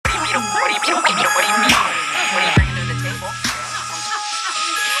What do you mean? What are you bringing to the table?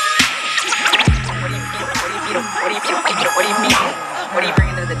 What do you mean? What are you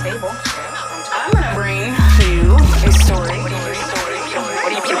bringing to the table? I'm gonna bring you a story. What do you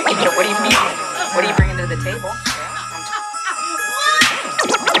mean? What are you bringing to the table?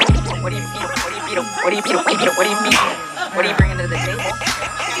 What do you mean? What do you mean? What are you bringing to the table?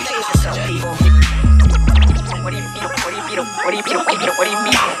 Face yourself, people. What do you mean? What do you mean? What do you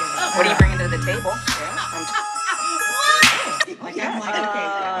mean? What are you bringing to the table?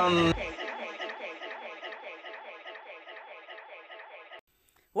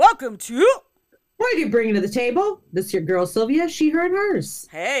 Welcome to... What are you bringing to the table? This is your girl Sylvia, she, her, and hers.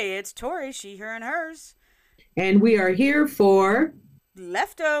 Hey, it's Tori, she, her, and hers. And we are here for...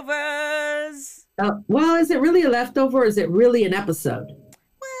 Leftovers. Well, is it really a leftover or is it really an episode?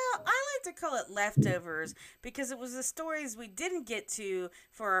 Well, I like to call it leftovers because it was the stories we didn't get to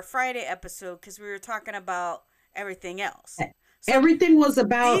for our Friday episode because we were talking about everything else. So everything was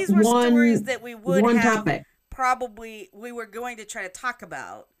about these were one, stories that we would one have topic. Probably we were going to try to talk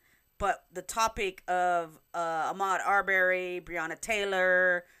about, but the topic of Ahmaud Arbery, Breonna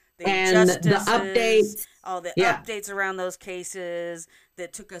Taylor, the and the injustices, updates, all the yeah. updates around those cases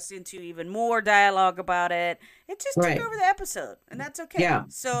that took us into even more dialogue about it. It just Right. took over the episode, and that's okay. Yeah.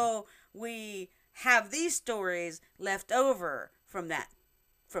 So we have these stories left over from that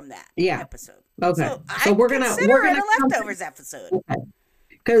Yeah. episode. Okay. So, So we're gonna consider it a come- leftovers episode.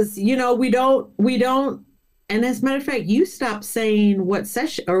 Because we don't. And as a matter of fact, you stopped saying what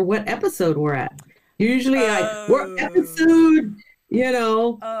session or what episode we're at. Usually, we're episode,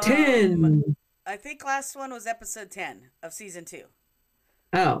 10. I think last one was episode 10 of season 2.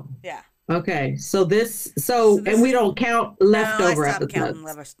 Oh, Yeah. okay. So this and we is- don't count leftover no, I stopped episodes.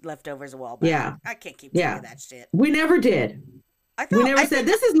 counting leftovers a while back. Yeah. I can't keep Yeah. track of that shit. We never did. We never said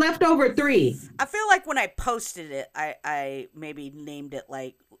this is leftover 3. I feel like when I posted it, I maybe named it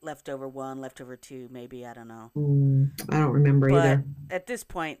like leftover 1, leftover 2, maybe. I don't know. I don't remember But either. at this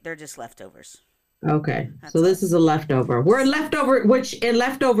point, they're just leftovers. Okay. That's So this is a leftover. We're in leftover, which in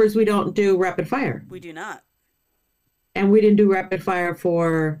leftovers we don't do rapid fire. We do not. And we didn't do rapid fire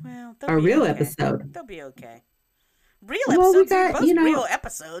for Well, our real episode. They'll be okay. Real Well, we episodes? got, We're both real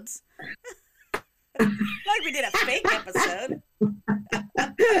episodes. Like we did a fake episode. We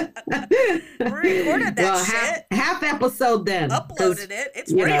recorded that shit. Half episode then. 'cause, Uploaded it.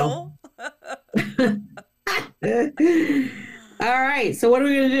 It's you real. All right. So what are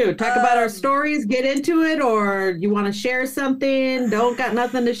we going to do? Talk about our stories, get into it, or you want to share something? Don't got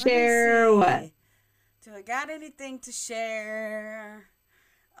nothing to Let me share? see. What? Do I got anything to share?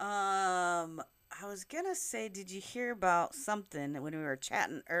 I was gonna say, did you hear about something when we were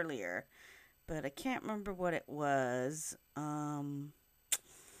chatting earlier? But I can't remember what it was.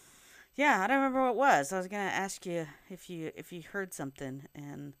 Yeah, I don't remember what it was. I was gonna ask you if you heard something,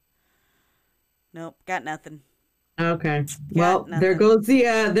 and nope, got nothing. Okay. Well, nothing. there goes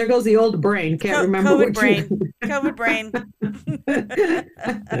the old brain. Can't remember COVID what brain. COVID brain.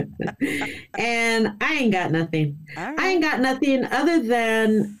 And I ain't got nothing. All right. I ain't got nothing other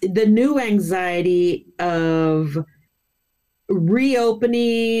than the new anxiety of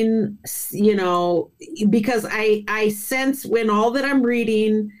reopening, because I sense when all that I'm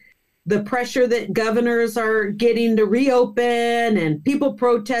reading, the pressure that governors are getting to reopen and people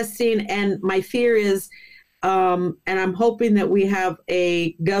protesting, and my fear is, and I'm hoping that we have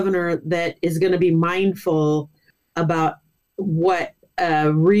a governor that is going to be mindful about what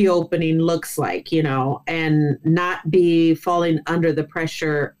reopening looks like, and not be falling under the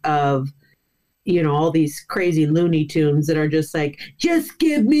pressure of, all these crazy Looney Tunes that are just like, just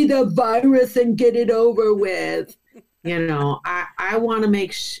give me the virus and get it over with. I want to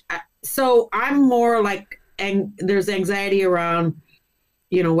make so I'm more like, and there's anxiety around,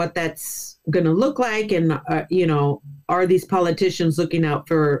 what that's going to look like. And, are these politicians looking out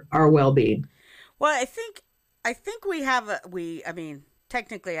for our well-being? Well, I think we have I mean,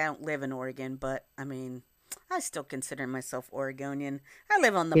 technically I don't live in Oregon, but I mean, I still consider myself Oregonian. I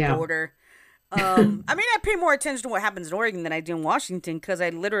live on the border. I mean, I pay more attention to what happens in Oregon than I do in Washington because I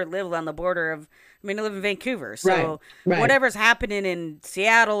literally live on the border of, I live in Vancouver. So Right. whatever's happening in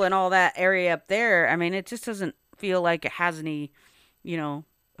Seattle and all that area up there, I mean, it just doesn't feel like it has any,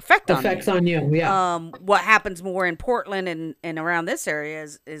 effects on you. Yeah. What happens more in Portland and around this area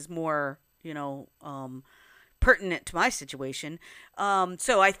is more, pertinent to my situation.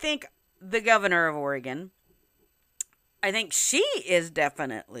 So I think the governor of Oregon, I think she is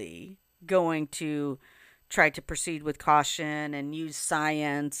definitely going to try to proceed with caution and use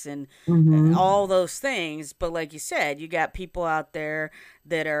science and Mhm. all those things. But like you said, you got people out there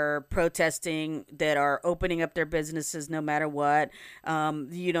that are protesting, that are opening up their businesses no matter what.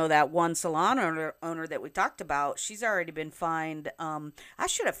 That one salon owner that we talked about, she's already been fined. I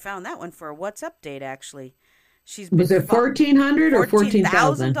should have found that one for a What's Update, actually. She's been Was it 1,400 or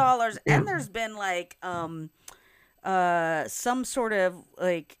 14,000? $14,000, Yeah. and there's been like some sort of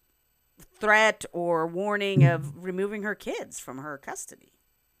like threat or warning of removing her kids from her custody.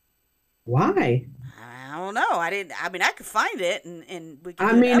 Why? I don't know. I could find it and we can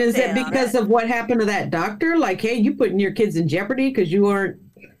I do an mean, is it update on because of what happened to that doctor? Like, hey, you putting your kids in jeopardy because you aren't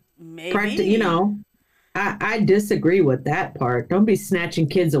maybe I disagree with that part. Don't be snatching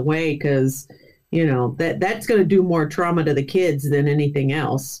kids away because, that's going to do more trauma to the kids than anything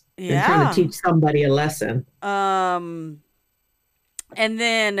else. Than trying to teach somebody a lesson. And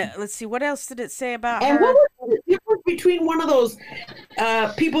then let's see, what else did it say about And her? what was the difference between one of those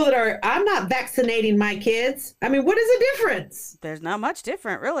people that are, I'm not vaccinating my kids? I mean, what is the difference? There's not much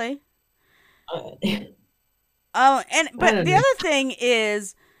different, really. Uh, But don't the know. other thing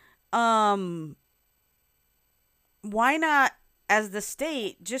is, why not, as the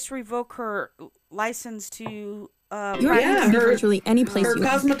state, just revoke her license to Your Yeah, account can be her- virtually any place her you are. You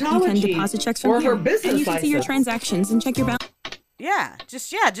can cosmetology deposit checks from or here, her business and you can see your license. transactions and check your balance.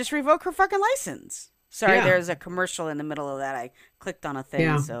 just revoke her fucking license. Sorry, Yeah. there's a commercial in the middle of that. I clicked on a thing,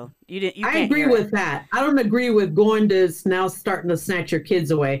 Yeah. so you didn't. You I can't agree hear with it. that. I don't agree with going to now starting to snatch your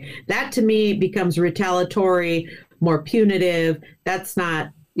kids away. That to me becomes retaliatory, more punitive. That's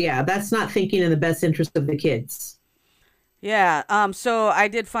not thinking in the best interest of the kids. Yeah. So I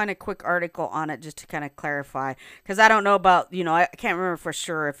did find a quick article on it just to kind of clarify, because I don't know about, I can't remember for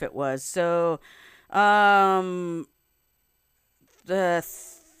sure if it was. So,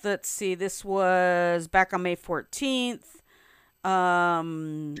 let's see, this was back on May 14th.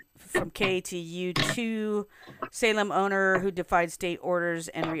 From KTU2, Salem owner who defied state orders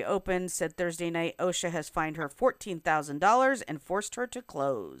and reopened said Thursday night OSHA has fined her $14,000 and forced her to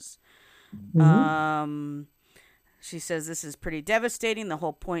close. She says, this is pretty devastating. The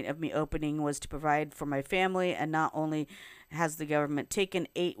whole point of me opening was to provide for my family, and not only has the government taken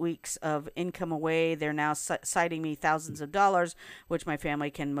 8 weeks of income away, they're now citing me thousands of dollars, which my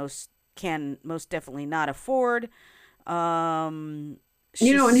family can most definitely not afford. And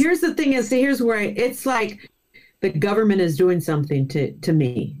here's the thing here's where it's like the government is doing something to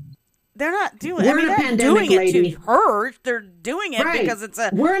me. They're not doing. We're in a they're pandemic, doing it lady. to her. They're doing it Right. because it's a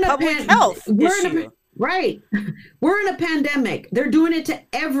We're in a public pan- health we're in a issue. Right. We're in a pandemic. They're doing it to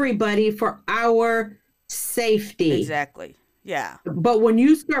everybody for our safety. Exactly. Yeah. But when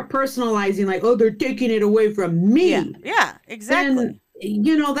you start personalizing, like, oh, they're taking it away from me. Yeah. Exactly.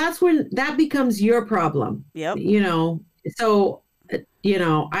 Then, that's when that becomes your problem. Yep. So,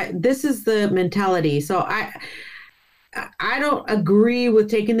 this is the mentality. So I don't agree with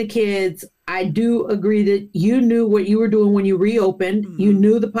taking the kids. I do agree that you knew what you were doing when you reopened. Mhm. You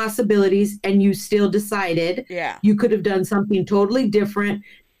knew the possibilities and you still decided Yeah. you could have done something totally different.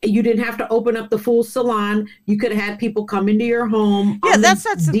 You didn't have to open up the full salon. You could have had people come into your home. Yeah, on that's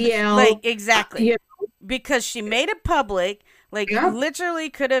the DL. like exactly Yeah. because she made it public. Like Yeah. literally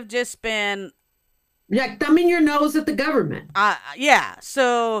could have just been. Like thumbing your nose at the government. Yeah.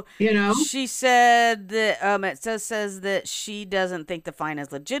 So You know? she said that it says that she doesn't think the fine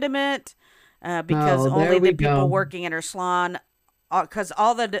is legitimate because Oh, there only we the people go. working at her salon. Because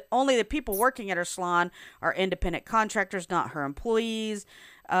only the people working at her salon are independent contractors, not her employees.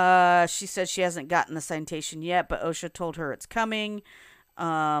 She says she hasn't gotten the citation yet, but OSHA told her it's coming.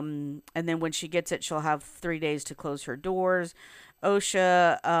 And then when she gets it, she'll have 3 days to close her doors.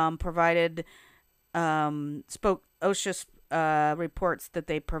 OSHA reports that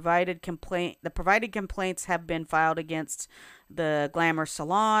the provided complaints have been filed against the Glamour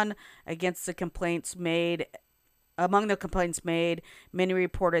Salon. Among the complaints made, many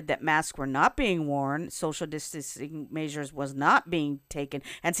reported that masks were not being worn, social distancing measures was not being taken.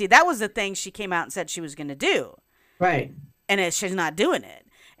 And see, that was the thing she came out and said she was going to do. Right. And she's not doing it.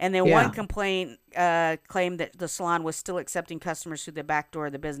 And then Yeah. one complaint claimed that the salon was still accepting customers through the back door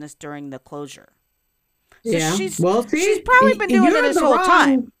of the business during the closure. So Yeah. she's See, probably been doing you're it this the whole wrong-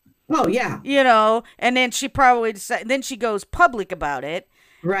 time. Oh, yeah. And then she probably then she goes public about it.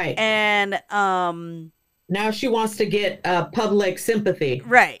 Right. And Now she wants to get public sympathy.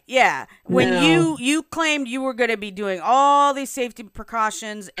 right, yeah. When No. you claimed you were going to be doing all these safety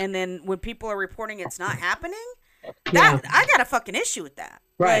precautions, and then when people are reporting it's not happening, Yeah. I got a fucking issue with that.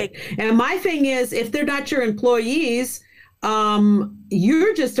 Right. Like, And my thing is, if they're not your employees,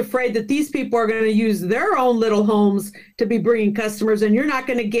 you're just afraid that these people are going to use their own little homes to be bringing customers, and you're not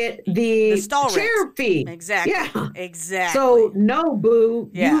going to get the stall chair rent. fee. Exactly. Yeah. Exactly. So no, boo.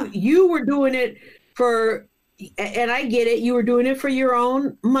 Yeah. You were doing it for, and I get it. You were doing it for your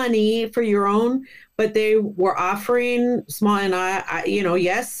own money, for your own, but they were offering small, and I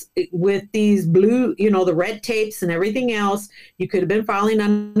yes, with these blue, the red tapes and everything else, you could have been filing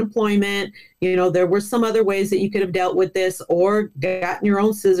unemployment. There were some other ways that you could have dealt with this, or gotten your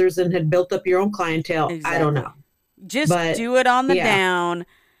own scissors and had built up your own clientele. Exactly. I don't know. Just do it on the yeah. down.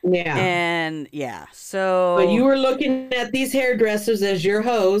 Yeah. And so. But you were looking at these hairdressers as your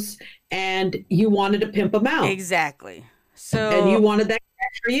hosts, and you wanted to pimp them out. Exactly. So. And you wanted that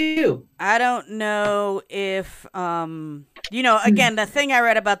cash for you. I don't know if, again, the thing I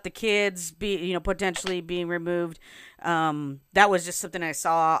read about the kids potentially being removed, that was just something I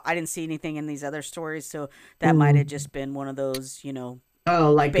saw. I didn't see anything in these other stories. So that might have just been one of those, like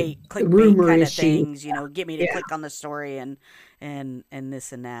clickbait kind of things, get me to click on the story and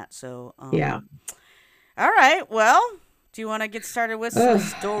this and that. So, yeah. All right. Well, do you want to get started with some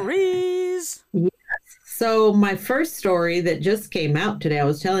stories? Yes. So my first story that just came out today, I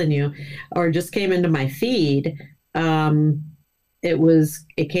was telling you, or just came into my feed. It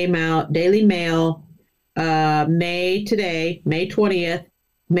came out Daily Mail, May 20th,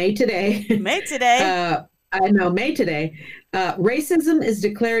 May today. May today. I know, May today. Racism is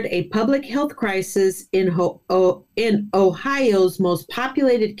declared a public health crisis in Ohio's most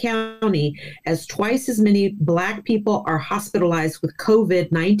populated county, as twice as many Black people are hospitalized with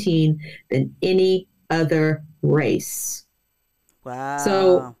COVID-19 than any other race. Wow.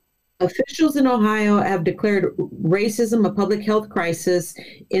 So officials in Ohio have declared racism a public health crisis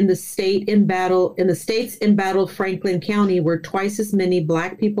in the state's embattled Franklin County, where twice as many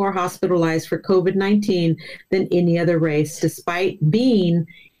Black people are hospitalized for COVID-19 than any other race, despite being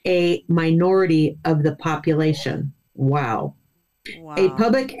a minority of the population. Wow. A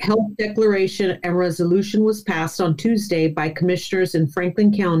public health declaration and resolution was passed on Tuesday by commissioners in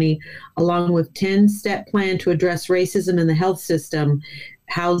Franklin County, along with 10-step plan to address racism in the health system,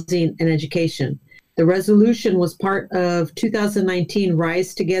 housing, and education. The resolution was part of 2019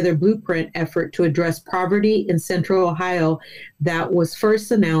 Rise Together blueprint effort to address poverty in Central Ohio that was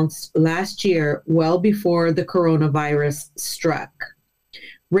first announced last year, well before the coronavirus struck.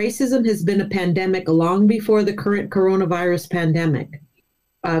 Racism has been a pandemic long before the current coronavirus pandemic.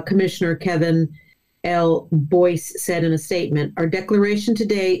 Commissioner Kevin L. Boyce said in a statement, "Our declaration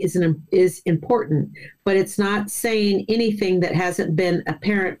today is important, but it's not saying anything that hasn't been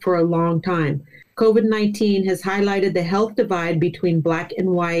apparent for a long time. COVID-19 has highlighted the health divide between Black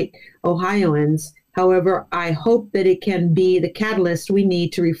and white Ohioans. However, I hope that it can be the catalyst we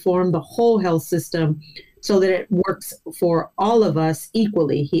need to reform the whole health system so that it works for all of us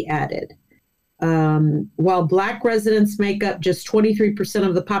equally," he added. While Black residents make up just 23%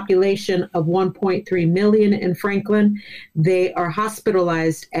 of the population of 1.3 million in Franklin, they are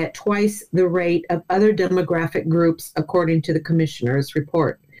hospitalized at twice the rate of other demographic groups, according to the commissioner's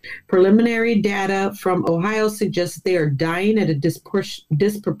report. Preliminary data from Ohio suggests they are dying at a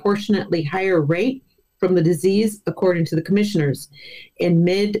disproportionately higher rate from the disease, according to the commissioners. In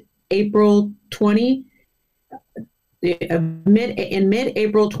mid-April 2020,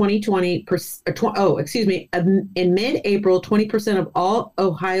 20% of all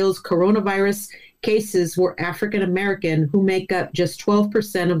Ohio's coronavirus cases were African American, who make up just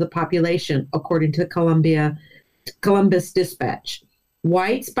 12% of the population, according to the Columbus Dispatch.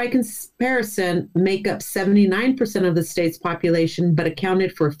 Whites, by comparison, make up 79% of the state's population, but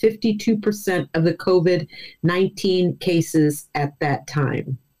accounted for 52% of the COVID-19 cases at that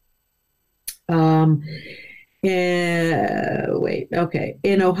time. In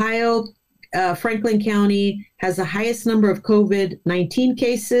Ohio, Franklin County has the highest number of COVID-19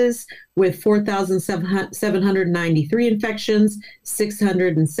 cases, with 4,793 infections,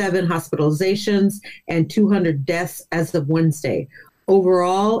 607 hospitalizations, and 200 deaths as of Wednesday.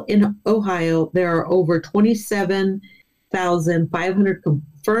 Overall, in Ohio, there are over 27,500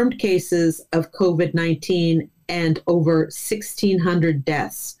 confirmed cases of COVID-19 and over 1,600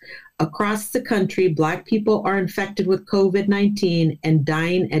 deaths. Across the country, Black people are infected with COVID-19 and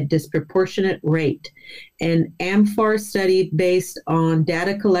dying at disproportionate rate. An AMFAR study based on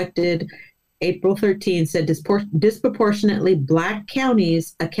data collected April 13 said disproportionately Black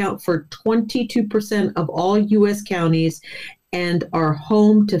counties account for 22% of all U.S. counties and are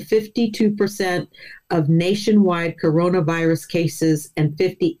home to 52% of nationwide coronavirus cases and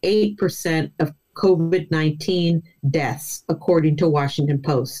 58% of COVID-19 deaths, according to Washington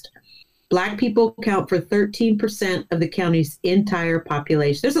Post. Black people count for 13% of the county's entire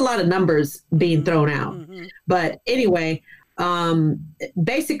population. There's a lot of numbers being thrown out. But anyway,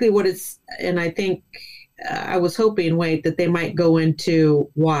 basically what it's, and I think I was hoping, Wade, that they might go into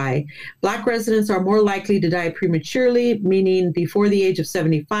why. Black residents are more likely to die prematurely, meaning before the age of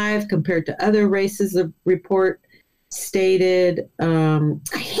 75 compared to other races, the report stated. I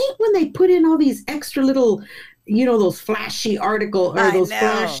hate when they put in all these extra little, those flashy articles or those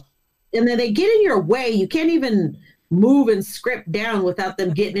flash, and then they get in your way. You can't even move and script down without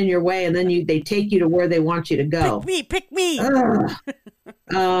them getting in your way, and then they take you to where they want you to go. Pick me.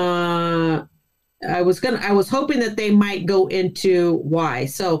 I was hoping that they might go into why.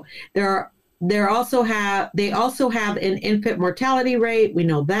 So they also have an infant mortality rate. We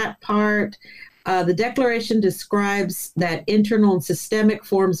know that part. The declaration describes that internal and systemic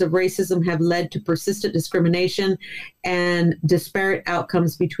forms of racism have led to persistent discrimination and disparate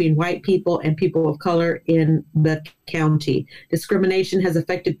outcomes between white people and people of color in the county. Discrimination has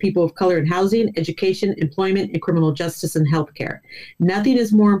affected people of color in housing, education, employment, and criminal justice and healthcare. Nothing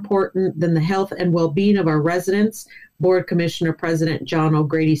is more important than the health and well-being of our residents, Board Commissioner President John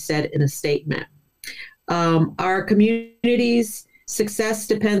O'Grady said in a statement. Our communities' success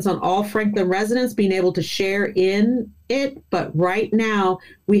depends on all Franklin residents being able to share in it, but right now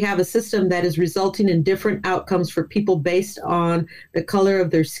we have a system that is resulting in different outcomes for people based on the color of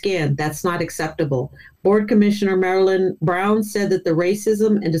their skin. That's not acceptable. Board Commissioner Marilyn Brown said that the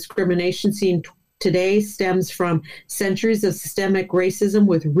racism and discrimination seen today stems from centuries of systemic racism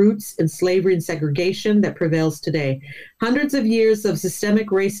with roots in slavery and segregation that prevails today. Hundreds of years of systemic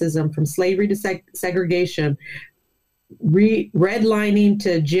racism from slavery to segregation, redlining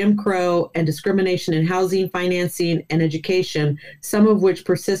to Jim Crow, and discrimination in housing, financing, and education, some of which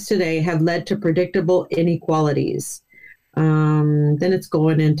persist today, have led to predictable inequalities. Then it's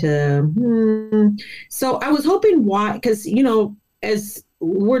going into, so I was hoping why, because, as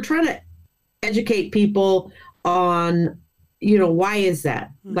we're trying to educate people on, why is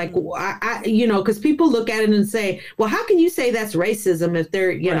that? Like, because people look at it and say, well, how can you say that's racism if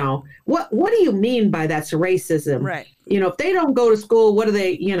they're, what do you mean by that's racism? Right. If they don't go to school, what do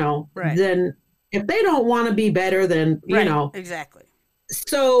they, right. Then if they don't want to be better, then, Exactly.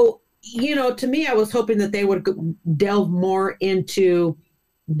 So, to me, I was hoping that they would delve more into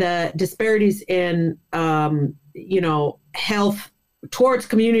the disparities in, health towards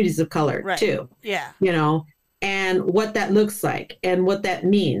communities of color too. Yeah. And what that looks like and what that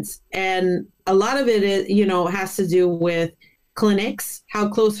means. And a lot of it is, has to do with clinics, how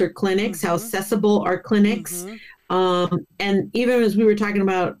close are clinics, how accessible are clinics. And even as we were talking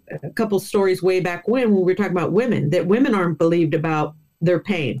about a couple stories way back when we were talking about women, that women aren't believed about their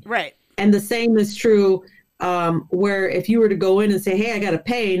pain. Right. And the same is true where if you were to go in and say, hey, I got a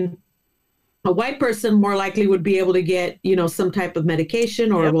pain, a white person more likely would be able to get, some type of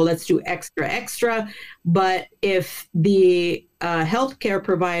medication or, well, let's do extra. But if the healthcare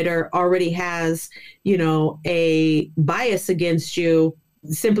provider already has, a bias against you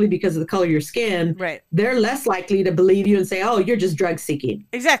simply because of the color of your skin, right, they're less likely to believe you and say, oh, you're just drug seeking.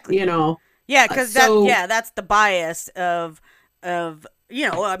 Exactly. Yeah, because that's the bias of,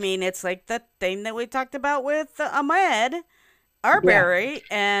 it's like that thing that we talked about with Ahmaud Arbery,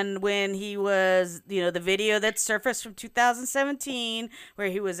 and when he was, the video that surfaced from 2017, where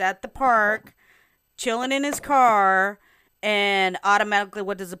he was at the park, chilling in his car, and automatically,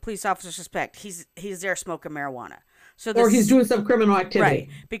 what does the police officer suspect? He's there smoking marijuana. Or he's doing some criminal activity. Right,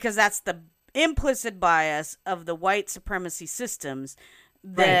 because that's the implicit bias of the white supremacy systems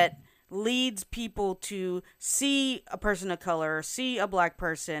that leads people to see a person of color, see a black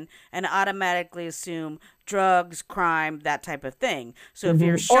person, and automatically assume drugs, crime, that type of thing. So if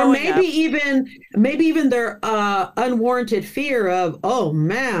you're showing maybe even their unwarranted fear of, oh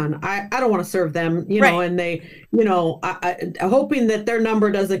man, I don't want to serve them, and they, hoping that their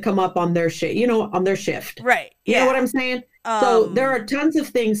number doesn't come up on their on their shift. Right. You know what I'm saying? So there are tons of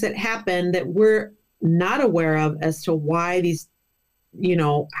things that happen that we're not aware of as to why these,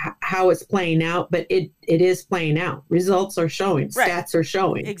 how it's playing out, but it is playing out. Results are showing, stats are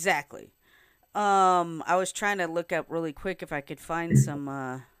showing. Exactly. I was trying to look up really quick if I could find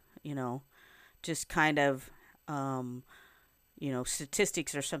some, just kind of,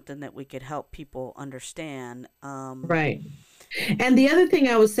 statistics or something that we could help people understand. Right. And the other thing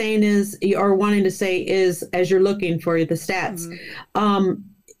I was saying is, or wanting to say is, as you're looking for the stats,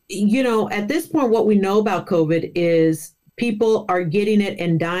 at this point, what we know about COVID is people are getting it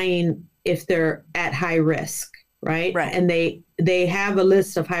and dying if they're at high risk, right? And they have a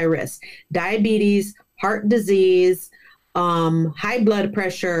list of high risk: diabetes, heart disease, high blood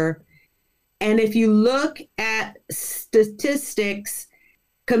pressure, And if you look at statistics,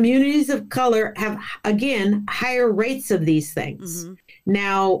 communities of color have, again, higher rates of these things.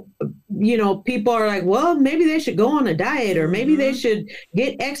 Now, people are like, well, maybe they should go on a diet, or maybe they should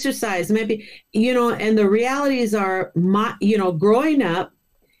get exercise. Maybe, and the realities are, growing up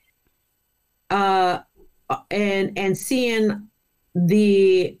and seeing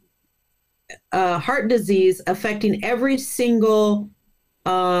the heart disease affecting every single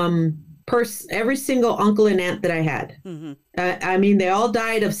every single uncle and aunt that I had. I mean, they all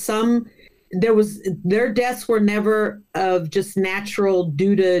died of their deaths were never of just natural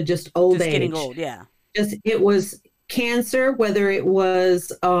due to just old age. Getting old, yeah. It was cancer, whether it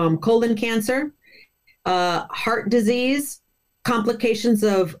was colon cancer, heart disease, complications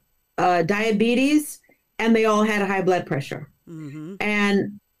of diabetes, and they all had high blood pressure.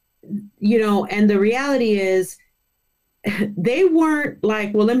 And, and the reality is, they weren't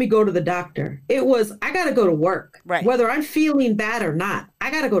like, well, let me go to the doctor. It was, I got to go to work, right? Whether I'm feeling bad or not, I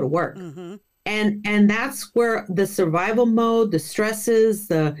got to go to work. And that's where the survival mode, the stresses,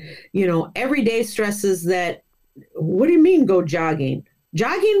 the, everyday stresses that, what do you mean go jogging?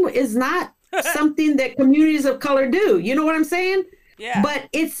 Jogging is not something that communities of color do. You know what I'm saying? Yeah. But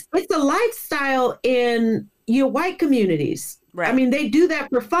it's a lifestyle in white communities. Right. I mean, they do that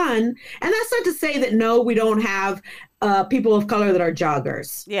for fun. And that's not to say that, no, we don't have people of color that are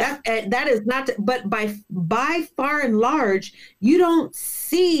joggers. Yeah. That is not, but by far and large, you don't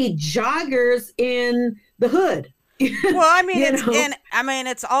see joggers in the hood. Well, I mean,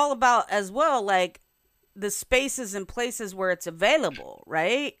 it's all about as well, like the spaces and places where it's available,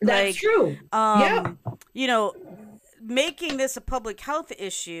 right? That's true. Making this a public health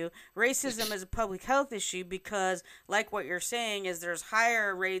issue, racism is a public health issue because, like what you're saying, is there's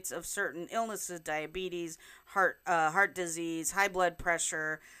higher rates of certain illnesses, diabetes, heart disease, high blood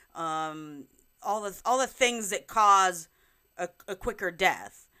pressure, all the things that cause a quicker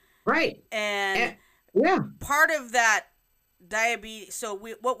death. Right. And part of that diabetes. So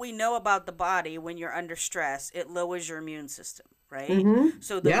what we know about the body when you're under stress, it lowers your immune system. Right.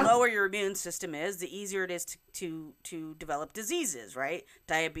 So the lower your immune system is, the easier it is to develop diseases, right?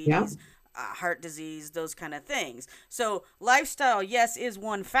 Diabetes, heart disease, those kind of things. So lifestyle, yes, is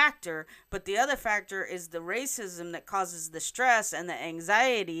one factor, but the other factor is the racism that causes the stress and the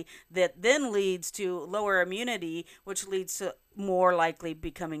anxiety that then leads to lower immunity, which leads to more likely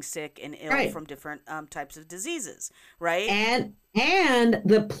becoming sick and ill from different types of diseases, right? And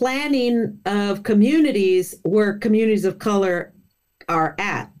the planning of communities where communities of color are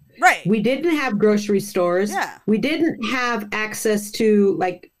at. Right. We didn't have grocery stores. Yeah. We didn't have access to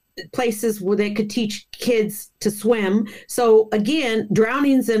like places where they could teach kids to swim. So again,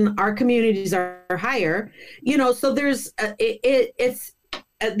 drownings in our communities are higher. So there's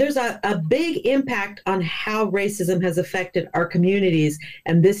there's a big impact on how racism has affected our communities,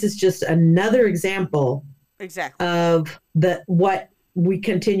 and this is just another example of what we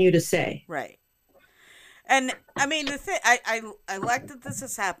continue to say. Right. And I mean, the thing, I like that this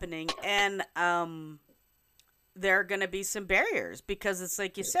is happening, and there are going to be some barriers because it's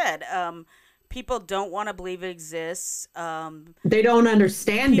like you said, people don't want to believe it exists. They don't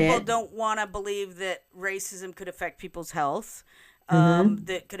understand it. People don't want to believe that racism could affect people's health,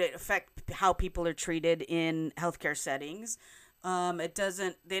 that could affect how people are treated in healthcare settings.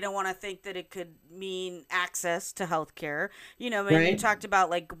 They don't want to think that it could mean access to healthcare. You talked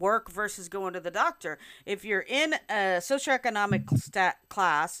about like work versus going to the doctor. If you're in a socioeconomic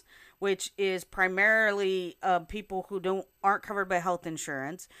class, which is primarily people who aren't covered by health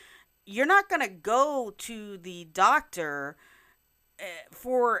insurance, you're not going to go to the doctor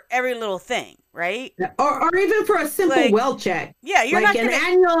for every little thing, right? Or even for a simple well check. Yeah, you're like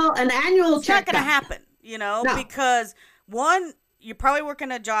not an annual check. It's not going to happen, no. Because one, you're probably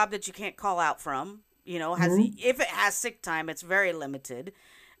working a job that you can't call out from. If it has sick time, it's very limited.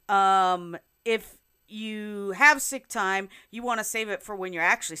 If you have sick time, you want to save it for when you're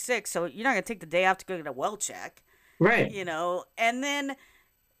actually sick, so you're not going to take the day off to go get a well check. Right. And then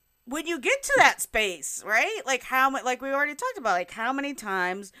when you get to that space, right? Like like we already talked about, like how many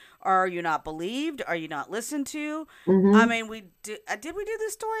times are you not believed? Are you not listened to? I mean, did we do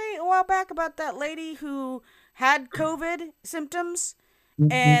this story a while back about that lady who had COVID symptoms?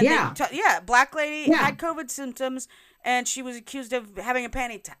 And black lady had COVID symptoms, and she was accused of having a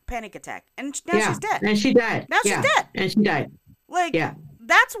panic attack, and now she's dead. And she died. Now she's dead. And she died.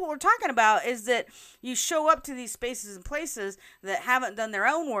 That's what we're talking about, is that you show up to these spaces and places that haven't done their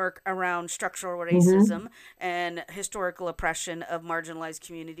own work around structural racism and historical oppression of marginalized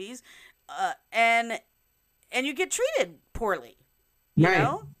communities, and you get treated poorly, you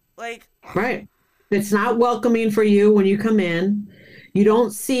know? Like, right. It's not welcoming for you when you come in. You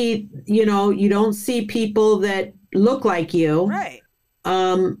don't see, you don't see people that look like you. right.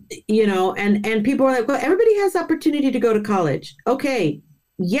 And people are like, well, everybody has opportunity to go to college. Okay.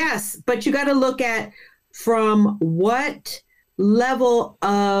 Yes. But you got to look at from what level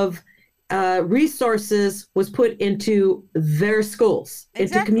of resources was put into their schools,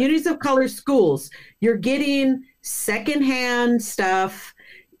 into communities of color schools. You're getting secondhand stuff.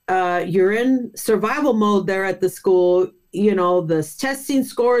 You're in survival mode there at the school. The testing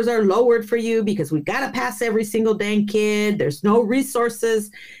scores are lowered for you because we got to pass every single dang kid. There's no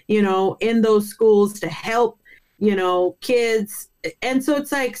resources, in those schools to help, kids. And so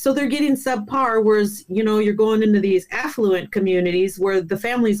it's like, so they're getting subpar, whereas, you're going into these affluent communities where the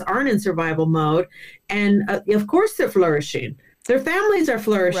families aren't in survival mode. And of course they're flourishing. Their families are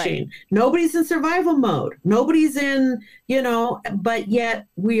flourishing. Right. Nobody's in survival mode. Nobody's in, but yet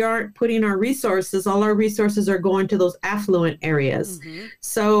we aren't putting our resources. All our resources are going to those affluent areas. Mm-hmm.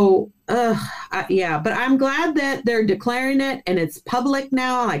 So, but I'm glad that they're declaring it and it's public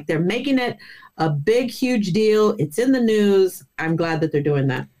now. Like they're making it a big, huge deal. It's in the news. I'm glad that they're doing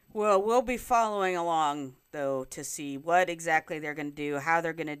that. Well, we'll be following along, though, to see what exactly they're going to do, how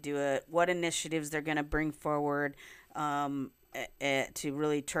they're going to do it, what initiatives they're going to bring forward. To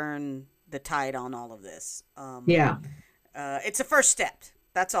really turn the tide on all of this. It's a first step.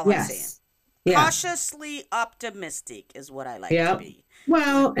 That's all I'm saying. Yeah. Cautiously optimistic is what I like to be.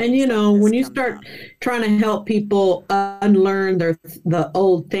 Well, and when you start trying to help people unlearn the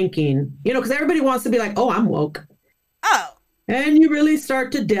old thinking, because everybody wants to be like, oh, I'm woke. Oh. And you really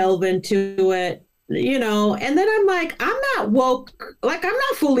start to delve into it. And then I'm like, I'm not woke. Like, I'm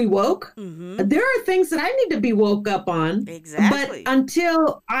not fully woke. Mm-hmm. There are things that I need to be woke up on. Exactly. But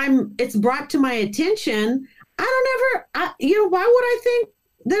until it's brought to my attention, why would I think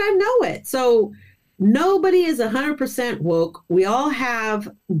that I know it? So nobody is 100% woke. We all have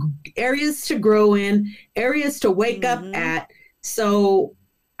areas to grow in, areas to wake up at. So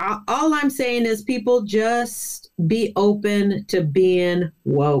all I'm saying is people just be open to being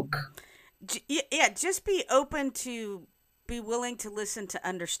woke. Yeah, just be open to be willing to listen to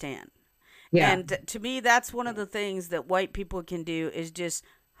understand. Yeah. And to me, that's one of the things that white people can do is just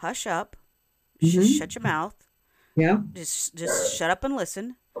hush up, shut your mouth. Yeah. Just shut up and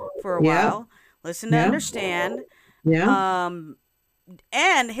listen for a while. Listen to understand. Yeah.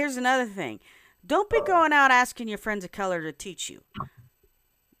 And here's another thing. Don't be going out asking your friends of color to teach you.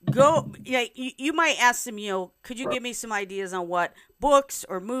 You might ask them, could you give me some ideas on what books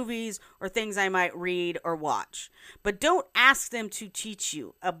or movies or things I might read or watch? But don't ask them to teach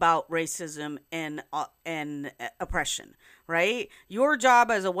you about racism and oppression, right? Your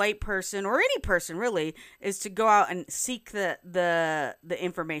job as a white person or any person really is to go out and seek the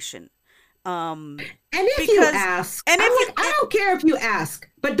information. And if you ask, I don't care if you ask,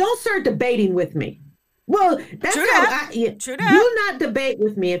 but don't start debating with me. Well, that's True that. You not debate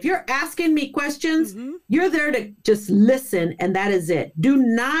with me. If you're asking me questions, you're there to just listen, and that is it. Do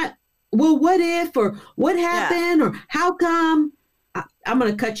not, well, what if, or what happened, or how come? I'm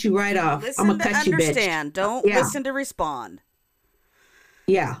going to cut you right off. Listen I'm going to cut you, bitch. Understand. Don't listen to respond.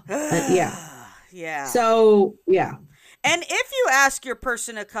 Yeah. Yeah. So, yeah. And if you ask your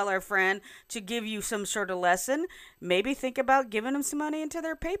person of color friend to give you some sort of lesson, maybe think about giving them some money into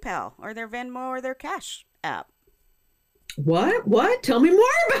their PayPal or their Venmo or their Cash app. What? Tell me more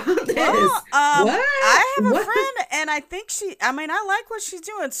about this. Well, what? I have a friend, and I think I like what she's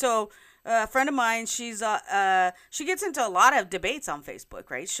doing. So a friend of mine, she gets into a lot of debates on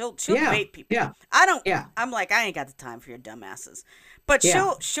Facebook, right? She'll debate people. Yeah. I'm like, I ain't got the time for your dumbasses. But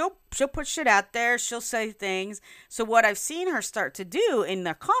she'll put shit out there. She'll say things. So what I've seen her start to do in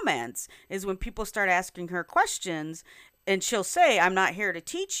the comments is when people start asking her questions, and she'll say, I'm not here to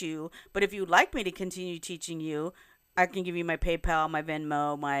teach you, but if you'd like me to continue teaching you, I can give you my PayPal, my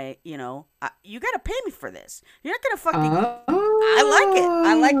Venmo, my, you got to pay me for this. You're not going to fucking, I like it.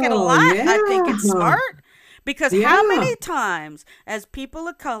 I like it a lot. Yeah. I think it's smart. Because how many times as people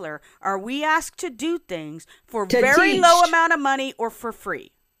of color are we asked to do things for very low amount of money or for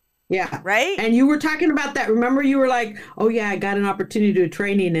free? Yeah. Right? And you were talking about that. Remember, you were like, oh, yeah, I got an opportunity to do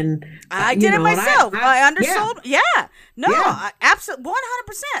training. And I did it myself. I undersold. Yeah. No, absolutely.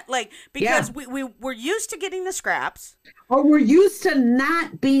 100%. Like, because we were used to getting the scraps. Or we're used to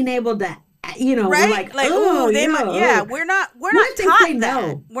not being able to right? we're like, oh, oh, they might, yeah, we're not taught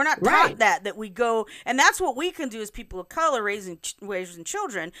that. We're not taught that we go, and that's what we can do as people of color raising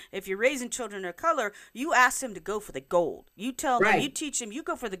children. If you're raising children of color, you ask them to go for the gold. You tell them, you teach them, you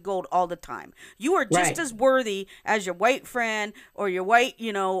go for the gold all the time. You are just as worthy as your white friend or your white,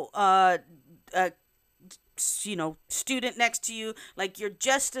 student next to you. Like, you're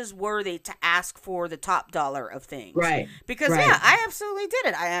just as worthy to ask for the top dollar of things, because I absolutely did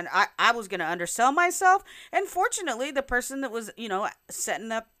it. I was going to undersell myself, and fortunately the person that was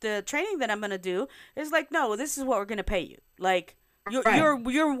setting up the training that I'm going to do is like, no, this is what we're going to pay you. Like,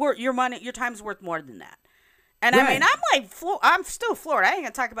 your money, your time's worth more than that. And I mean, I'm still floored. I ain't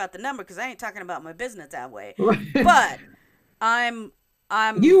gonna talk about the number because I ain't talking about my business that way. But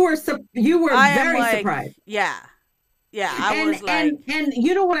you were very surprised. Yeah. I was like, and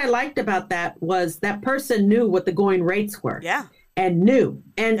you know what I liked about that was that person knew what the going rates were. Yeah. And knew,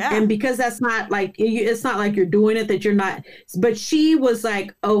 and because that's not like, it's not like you're doing it that you're not. But she was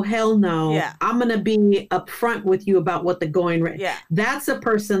like, oh hell no, I'm gonna be upfront with you about what the going rate. Yeah. That's a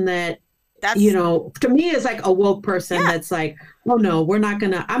person that's to me is like a woke person that's like, oh no, I'm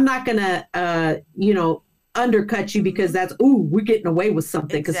not gonna undercut you because that's, we're getting away with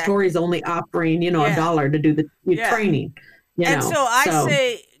something because Tori's only offering, $1 to do the training. So I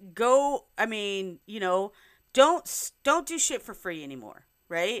say go, don't do shit for free anymore.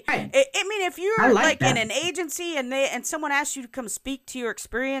 Right? I mean, if you're like in an agency and someone asks you to come speak to your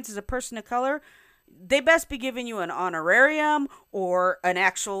experience as a person of color, they best be giving you an honorarium or an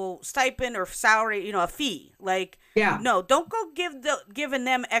actual stipend or salary, a fee. Like, no, don't go giving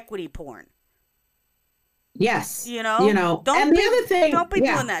them equity porn. Yes. Don't and the other thing, don't be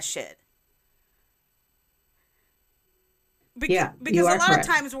doing that shit. Because a lot of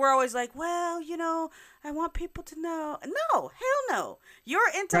times we're always like, well, I want people to know. No, hell no. Your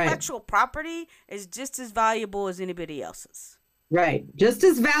intellectual property is just as valuable as anybody else's. Right. Just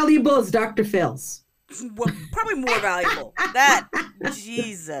as valuable as Dr. Phil's. Well, probably more valuable.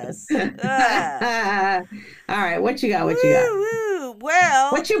 Jesus. All right, what you got?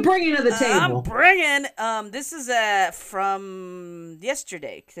 Well, what you bringing to the table? I'm bringing. This is from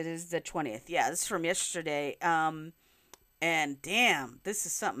yesterday. Cause it is the 20th. Yeah, this is from yesterday. And damn, this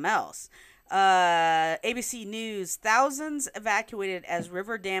is something else. ABC News: thousands evacuated as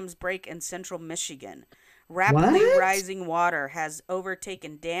river dams break in central Michigan. Rapidly rising water has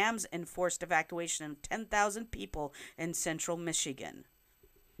overtaken dams and forced evacuation of 10,000 people in central Michigan.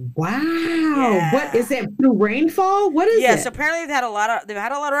 Wow! Yeah. What is it? Through rainfall? What is it? Yes, apparently they've had a lot of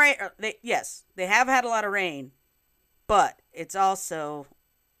rain. They have had a lot of rain, but it's also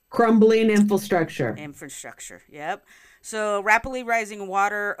crumbling infrastructure. Yep. So rapidly rising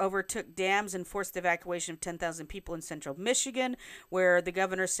water overtook dams and forced the evacuation of 10,000 people in central Michigan, where the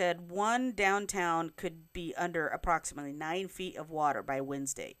governor said one downtown could be under approximately 9 feet of water by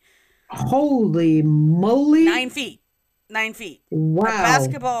Wednesday. Holy moly! 9 feet. 9 feet. Wow. A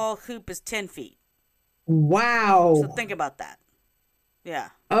basketball hoop is 10 feet. Wow. So think about that. Yeah.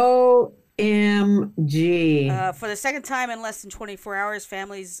 OMG. For the second time in less than 24 hours,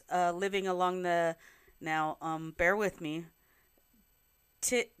 families living along the... Now, bear with me.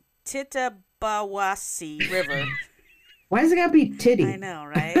 Tittabawassee River. Why does it gotta be titty? I know,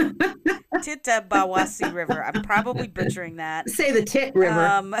 right? Tittabawassee River. I'm probably butchering that. Say the tit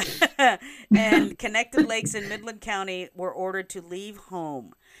river. And connected lakes in Midland County were ordered to leave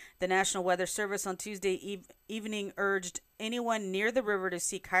home. The National Weather Service on Tuesday evening urged anyone near the river to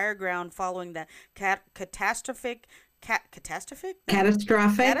seek higher ground following the catastrophic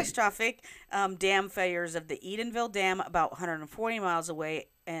dam failures of the Edenville Dam about 140 miles away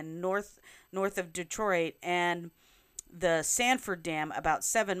and north of Detroit, and the Sanford Dam about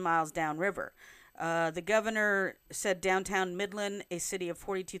 7 miles downriver. The governor said downtown Midland, a city of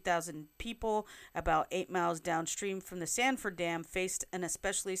 42,000 people, about 8 miles downstream from the Sanford Dam, faced an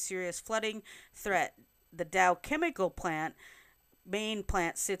especially serious flooding threat. The Dow Chemical main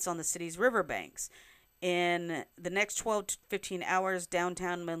plant sits on the city's riverbanks. In the next 12 to 15 hours,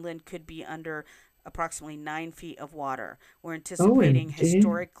 downtown Midland could be under approximately 9 feet of water. We're anticipating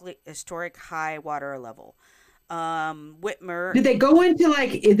historic high water level. Whitmer. Did they go into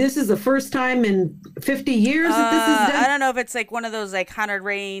like, this is the first time in 50 years that this is done? I don't know if it's like one of those like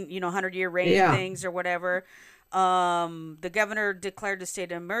 100-year rain things or whatever. The governor declared a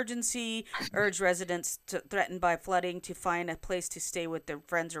state of emergency, urged residents threatened by flooding to find a place to stay with their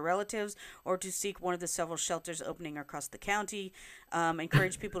friends or relatives or to seek one of the several shelters opening across the county.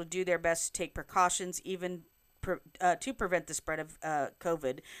 Encouraged people to do their best to take precautions, even to prevent the spread of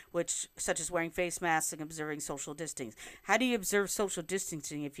COVID, which such as wearing face masks and observing social distancing. How do you observe social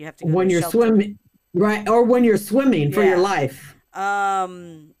distancing if you have to go when to a you're shelter? swimming, right? Or when you're swimming for your life.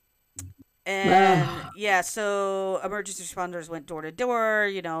 So emergency responders went door to door,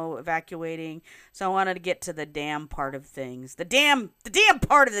 evacuating. So I wanted to get to the dam part of things. The dam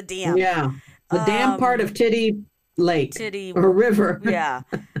part of the dam. Yeah. The dam part of Titty Lake or River. Yeah.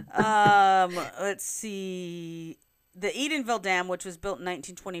 Let's see. The Edenville Dam, which was built in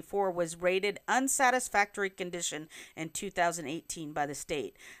 1924, was rated unsatisfactory condition in 2018 by the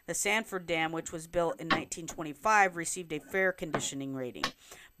state. The Sanford Dam, which was built in 1925, received a fair conditioning rating.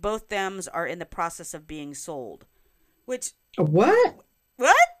 Both dams are in the process of being sold. Which what?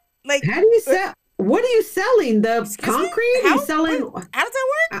 Like, how do you sell? What are you selling? The concrete? How you selling? How does that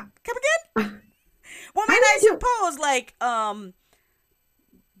work? Come again? Well, I mean, I suppose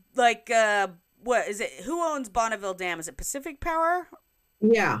what is it? Who owns Bonneville Dam? Is it Pacific Power?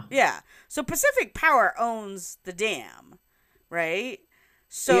 Yeah. Yeah. So Pacific Power owns the dam, right?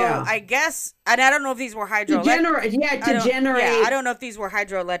 So I guess, and I don't know if these were hydroelectric. I don't know if these were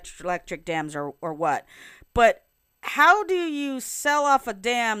hydroelectric dams or what. But how do you sell off a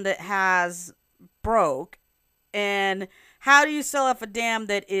dam that has broke, and how do you sell off a dam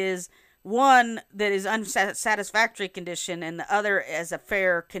that is one that is unsatisfactory condition and the other as a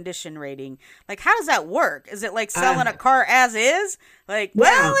fair condition rating? Like, how does that work? Is it like selling a car as is? Like,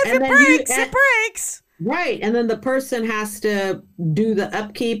 well, if it breaks, it breaks. Right. And then the person has to do the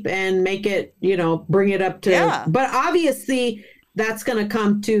upkeep and make it, bring it up to, but obviously that's going to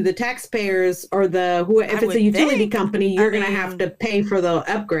come to the taxpayers or if it's a utility company, you're going to have to pay for the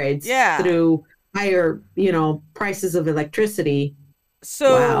upgrades through higher, prices of electricity.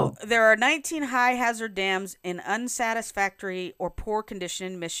 So there are 19 high hazard dams in unsatisfactory or poor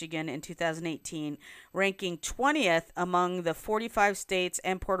condition in Michigan in 2018, ranking 20th among the 45 states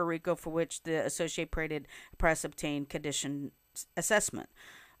and Puerto Rico for which the Associated Press obtained condition assessment.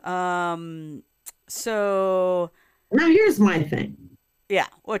 So now here's my thing. Yeah,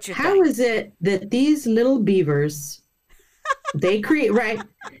 what's your How is it that these little beavers they create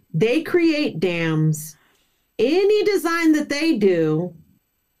dams? Any design that they do,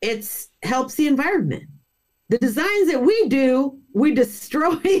 it helps the environment. The designs that we do, we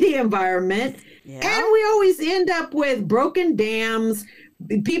destroy the environment. Yeah. And we always end up with broken dams,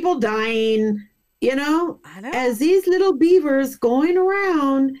 people dying, I know. As these little beavers going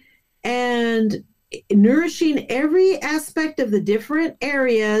around and nourishing every aspect of the different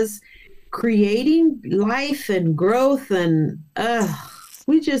areas, creating life and growth. And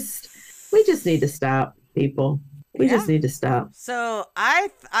we just need to stop. People, we just need to stop. So I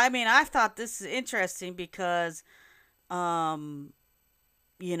thought this is interesting because, you're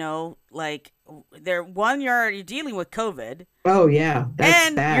dealing with COVID. Oh yeah,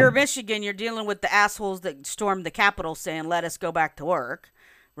 and bad. You're Michigan. You're dealing with the assholes that stormed the Capitol saying, "Let us go back to work,"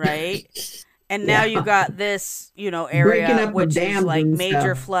 right? And now you got this, area which is like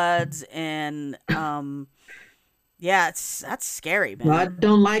major floods and that's scary, man. I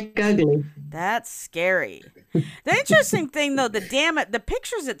don't like ugly. That's scary. The interesting thing, though, the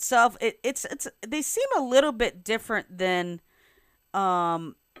pictures itself, it's they seem a little bit different than,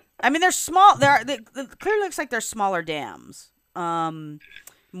 they're small. They clearly looks like they're smaller dams.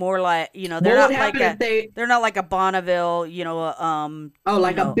 More like they're not like a Bonneville,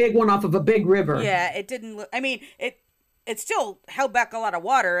 a big one off of a big river. Yeah, it didn't look. I mean, it still held back a lot of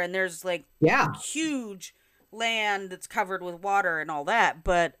water, and there's huge land that's covered with water and all that,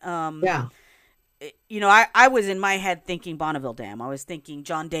 but I was in my head thinking Bonneville Dam. I was thinking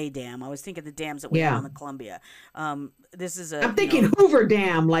John Day Dam. I was thinking the dams that we have on the Columbia. I'm thinking Hoover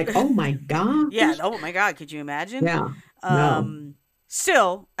Dam. Like, oh my god. Yeah. Oh my god. Could you imagine? Yeah.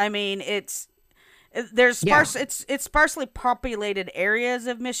 Still, I mean, there's sparsely populated areas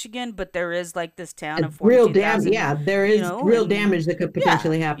of Michigan, but there is like this town of real damage. Yeah, there is real damage that could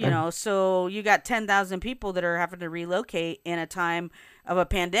potentially happen. So you got 10,000 people that are having to relocate in a time of a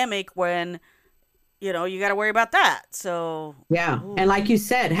pandemic when, you got to worry about that. So and like you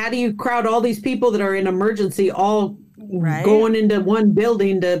said, how do you crowd all these people that are in emergency all going into one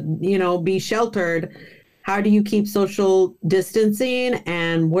building to be sheltered? How do you keep social distancing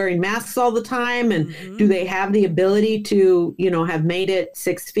and wearing masks all the time? And do they have the ability to, have made it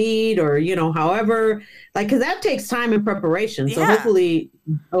 6 feet or, however, because that takes time and preparation. So hopefully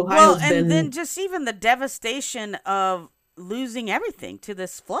Ohio's and then just even the devastation of losing everything to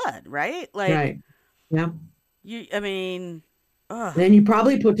this flood, right? Right. Yeah. Then you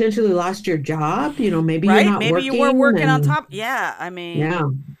probably potentially lost your job. Maybe you're not maybe working. You were working on top. Yeah. Yeah.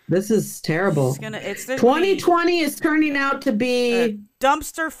 This is terrible. It's 2020 is turning out to be a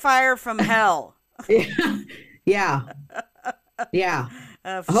dumpster fire from hell. Yeah. Yeah.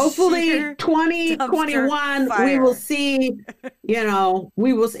 Hopefully 2021 we will see,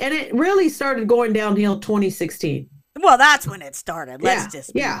 we will, and it really started going downhill 2016. Well, that's when it started. Let's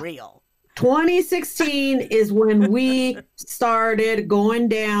just be real. 2016 is when we started going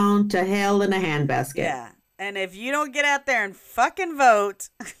down to hell in a handbasket. Yeah. And if you don't get out there and fucking vote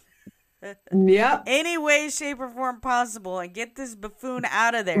any way, shape, or form possible and get this buffoon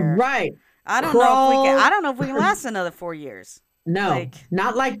out of there. Right. I don't know if we can last another 4 years. No,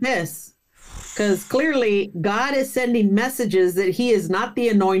 not like this. Because clearly God is sending messages that he is not the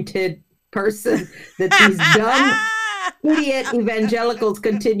anointed person that these dumb, idiot evangelicals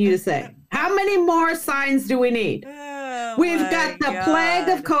continue to say. How many more signs do we need? Oh, We've got the plague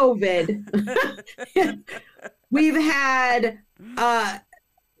of COVID.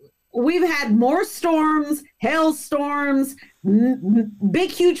 We've had more storms, hailstorms,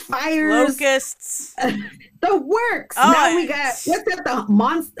 big, huge fires, locusts, the works. Now we got what's that? The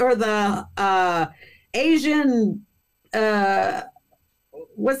monster or the Asian?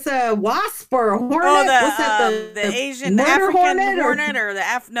 What's a wasp or a hornet? What's that? The Asian African hornet or the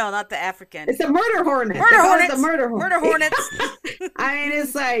not the African. It's a murder hornet. Murder hornets. I mean,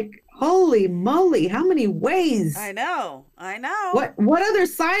 it's like, holy moly, how many ways? I know. What other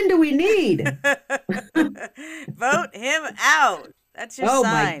sign do we need? Vote him out. That's your sign. Oh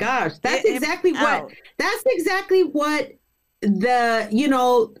my gosh. That's exactly what the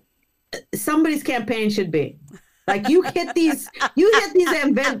somebody's campaign should be. Like you hit these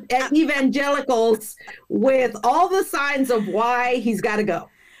evangelicals with all the signs of why he's got to go.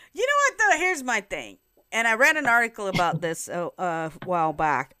 You know what though? Here's my thing. And I read an article about this a while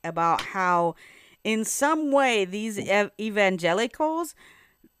back about how in some way these evangelicals,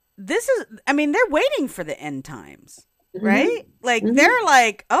 they're waiting for the end times, right? Like they're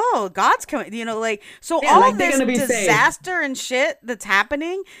like, oh, God's coming, all this disaster and shit that's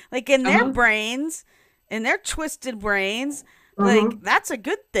happening, like in their brains, in their twisted brains, like that's a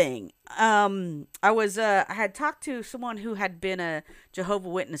good thing. I had talked to someone who had been a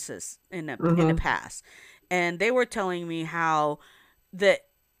Jehovah's Witnesses in the past, and they were telling me how that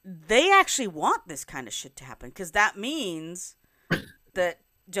they actually want this kind of shit to happen because that means that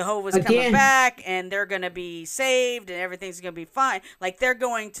Jehovah's coming back and they're gonna be saved and everything's gonna be fine. Like they're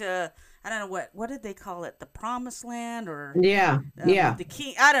going to, I don't know what did they call it, the promised land or the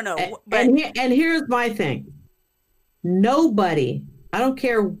key, I don't know. And here's my thing. Nobody, I don't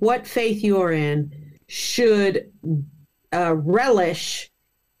care what faith you are in, should relish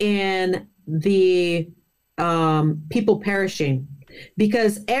in the people perishing,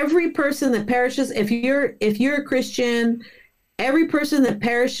 because every person that perishes, if you're a Christian, every person that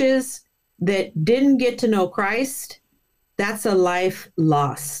perishes that didn't get to know Christ, that's a life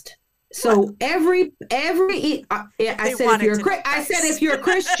lost. So if you're a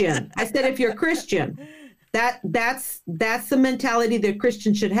Christian, that's the mentality that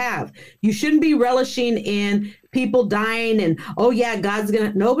Christians should have. You shouldn't be relishing in people dying and, oh yeah,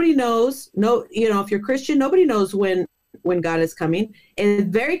 nobody knows. No, if you're Christian, nobody knows when God is coming. And it's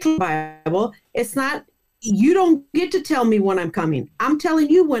very clear in the Bible. It's not, you don't get to tell me when I'm coming. I'm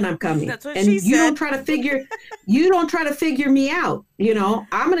telling you when I'm coming. That's what and she you said. don't try to figure me out.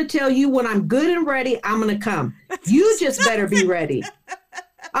 I'm going to tell you when I'm good and ready, I'm going to come. You just better be ready.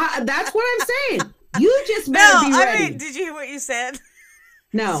 That's what I'm saying. You just better be ready. Did you hear what you said?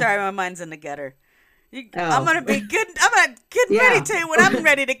 No. Sorry, my mind's in the gutter. I'm going to be good. I'm going to get ready to tell you when I'm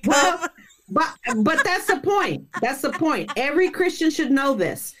ready to come. But that's the point. That's the point. Every Christian should know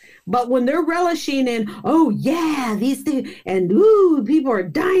this. But when they're relishing in, oh yeah, these things, and people are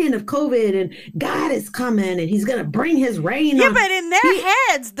dying of COVID, and God is coming, and He's gonna bring His rain. Yeah, but in their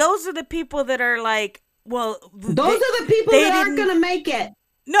heads, those are the people that are like, well, those are the people that aren't gonna make it.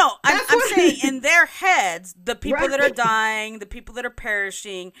 No, I'm saying in their heads, the people that are dying, the people that are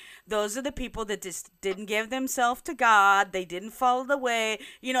perishing, those are the people that just didn't give themselves to God. They didn't follow the way.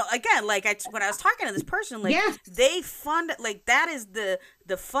 Again, like when I was talking to this person, like they fund, like that is the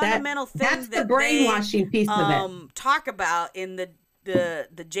fundamental thing that's the brainwashing piece of it. Talk about in the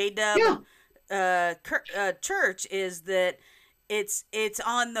JW church is that. It's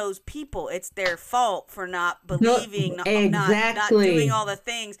on those people. It's their fault for not believing, not doing all the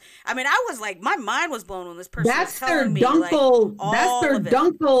things. I mean, I was like, my mind was blown when this person was telling me. That's their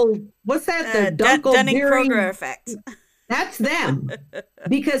Dunkel. What's that? The Dunkel Dunning-Kruger effect. That's them.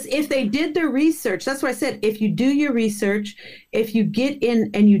 Because if they did their research, that's why I said, if you do your research, if you get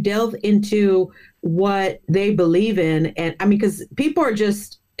in and you delve into what they believe in, and I mean, because people are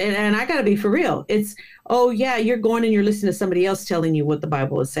just and I got to be for real. It's, oh yeah, you're going and you're listening to somebody else telling you what the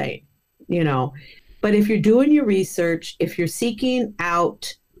Bible is saying, you know. But if you're doing your research, if you're seeking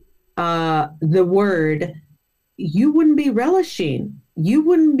out the word, you wouldn't be relishing. You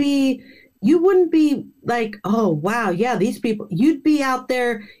wouldn't be like, oh wow, yeah, these people. You'd be out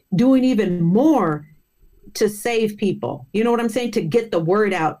there doing even more to save people. You know what I'm saying? To get the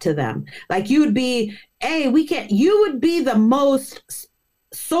word out to them. Like you would be, hey, you would be the most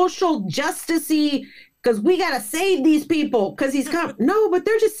social justice-y, because we got to save these people because he's come. No, but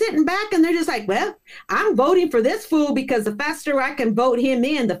they're just sitting back and they're just like, well, I'm voting for this fool because the faster I can vote him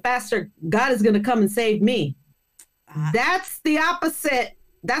in, the faster God is going to come and save me. That's the opposite.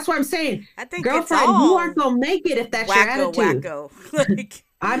 That's what I'm saying. I think, girlfriend, you aren't going to make it if that's your attitude. Wacko.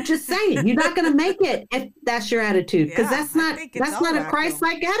 I'm just saying, you're not going to make it if that's your attitude, because that's not a wacko.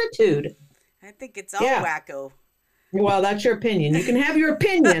 Christ-like attitude. I think it's all wacko. Well, that's your opinion. You can have your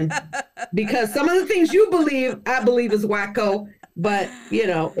opinion, because some of the things you believe, I believe is wacko, but you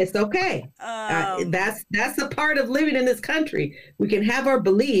know, it's okay. That's a part of living in this country. We can have our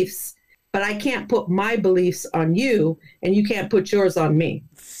beliefs, but I can't put my beliefs on you, and you can't put yours on me.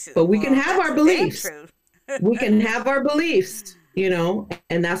 But we can have our beliefs. We can have our beliefs, you know,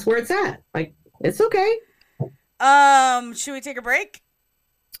 and that's where it's at. Like, it's okay. Should we take a break?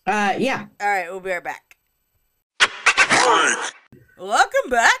 Yeah. All right, we'll be right back. Welcome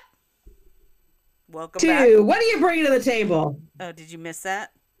back. Welcome back. What are you bringing to the table? Oh, did you miss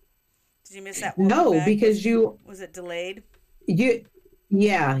that? Did you miss that? No, because was it delayed?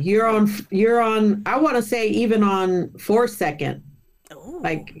 You're on, I want to say even on 4-second. Oh,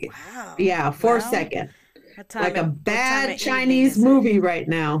 like, wow. Yeah, 4-second. Like a bad Chinese movie right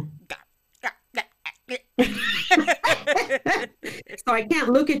now. So I can't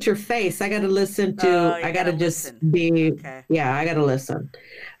look at your face. I got to listen to, I got to just be, I got to listen.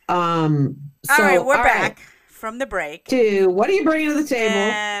 All right, we're back from the break. What are you bringing to the table?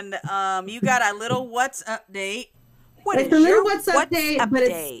 And you got a little what's update. It's a little what's update,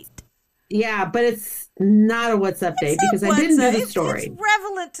 but it's not a what's update because I didn't do the story. It's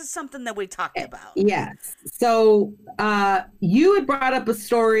relevant to something that we talked about. Yes. So you had brought up a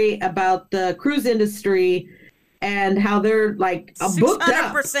story about the cruise industry and how they're like booked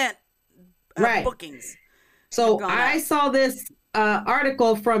up. 600% bookings. So I saw this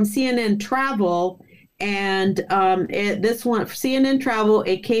article from CNN Travel, and this one, CNN Travel,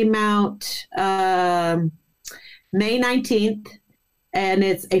 it came out May 19th. And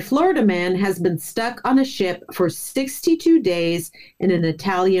it's a Florida man has been stuck on a ship for 62 days in an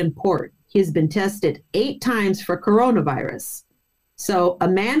Italian port. He has been tested 8 times for coronavirus. So a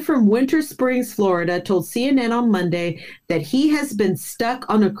man from Winter Springs, Florida, told CNN on Monday that he has been stuck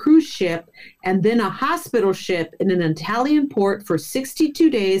on a cruise ship and then a hospital ship in an Italian port for 62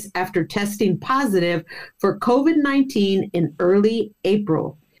 days after testing positive for COVID-19 in early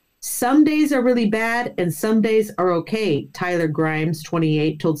April. Some days are really bad and some days are okay, Tyler Grimes,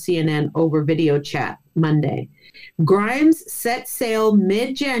 28, told CNN over video chat Monday. Grimes set sail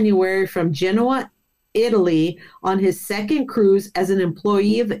mid-January from Genoa, Italy, on his second cruise as an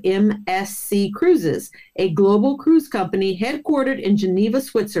employee of MSC Cruises, a global cruise company headquartered in Geneva,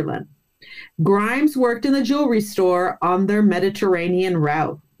 Switzerland. Grimes worked in the jewelry store on their Mediterranean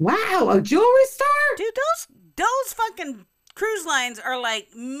route. Wow, a jewelry store? Dude, those fucking cruise lines are like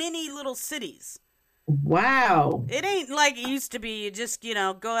mini little cities. Wow. It ain't like it used to be. You just,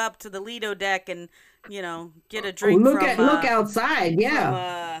 go up to the Lido deck and, get a drink look outside.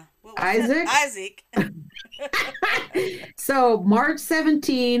 Yeah. Isaac. So March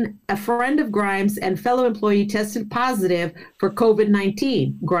 17, a friend of Grimes and fellow employee tested positive for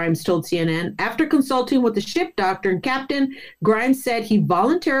COVID-19, Grimes told CNN. After consulting with the ship doctor and captain, Grimes said he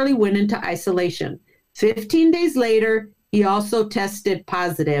voluntarily went into isolation. 15 days later, he also tested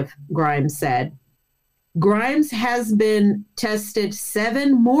positive, Grimes said. Grimes has been tested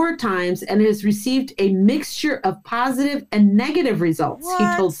 7 more times and has received a mixture of positive and negative results,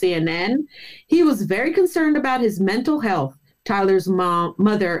 he told CNN. He was very concerned about his mental health, Tyler's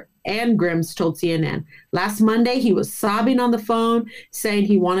mother Ann Grimes told CNN. Last Monday, he was sobbing on the phone, saying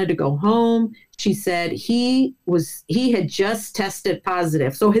he wanted to go home. She said he had just tested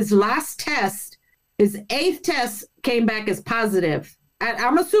positive. So his last test, his 8th test, came back as positive.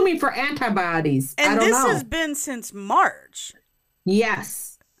 I'm assuming for antibodies. And I don't know. This has been since March.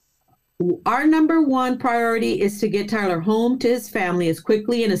 Yes. Our number one priority is to get Tyler home to his family as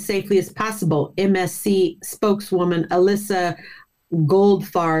quickly and as safely as possible, MSC spokeswoman Alyssa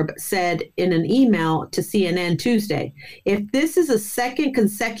Goldfarb said in an email to CNN Tuesday. If this is a second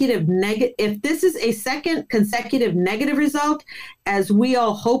consecutive negative result, as we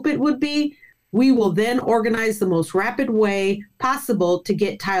all hope it would be, we will then organize the most rapid way possible to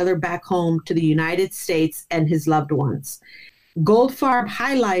get Tyler back home to the United States and his loved ones. Goldfarb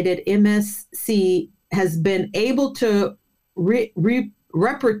highlighted MSC has been able to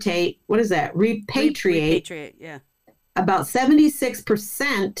repatriate yeah, about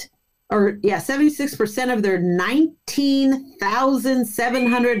 76% of their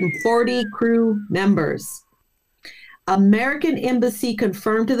 19,740 crew members. American Embassy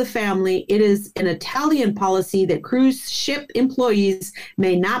confirmed to the family it is an Italian policy that cruise ship employees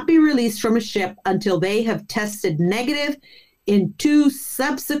may not be released from a ship until they have tested negative in 2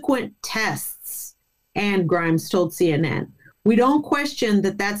 subsequent tests, Anne Grimes told CNN. We don't question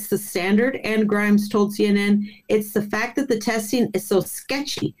that that's the standard, Anne Grimes told CNN. It's the fact that the testing is so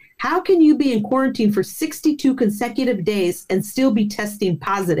sketchy. How can you be in quarantine for 62 consecutive days and still be testing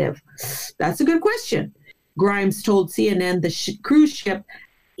positive? That's a good question. Grimes told CNN the cruise ship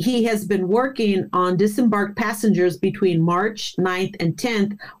he has been working on disembarked passengers between March 9th and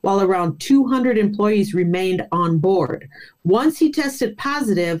 10th, while around 200 employees remained on board. Once he tested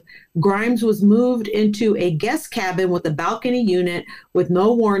positive, Grimes was moved into a guest cabin with a balcony unit with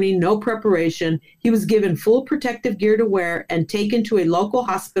no warning, no preparation. He was given full protective gear to wear and taken to a local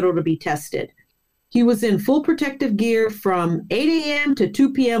hospital to be tested. He was in full protective gear from 8 a.m. to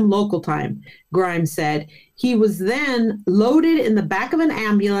 2 p.m. local time, Grimes said. He was then loaded in the back of an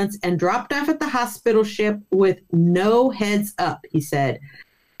ambulance and dropped off at the hospital ship with no heads up, he said.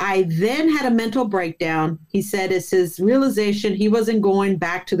 I then had a mental breakdown, he said, as his realization he wasn't going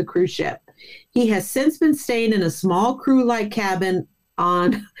back to the cruise ship. He has since been staying in a small crew-like cabin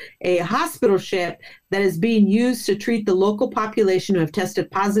on a hospital ship that is being used to treat the local population who have tested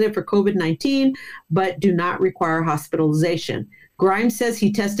positive for COVID-19 but do not require hospitalization. Grimes says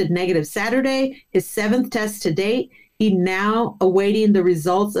he tested negative Saturday, his 7th test to date. He now awaiting the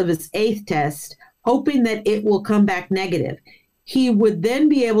results of his 8th test, hoping that it will come back negative. He would then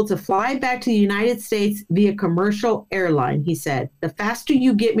be able to fly back to the United States via commercial airline, he said. The faster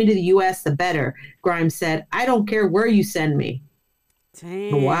you get me to the U.S., the better, Grimes said. I don't care where you send me.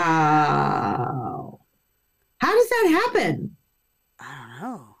 Dang. Wow. How does that happen? I don't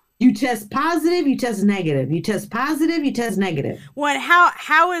know. You test positive, you test negative. You test positive, you test negative. Well,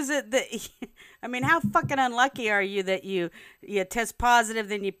 how is it that, I mean, how fucking unlucky are you that you test positive,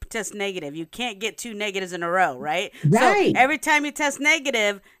 then you test negative? You can't get 2 negatives in a row, right? Right. So every time you test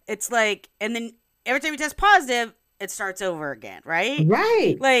negative, it's like, and then every time you test positive, it starts over again, right?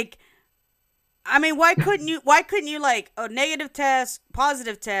 Right. Like, I mean, why couldn't you like a negative test,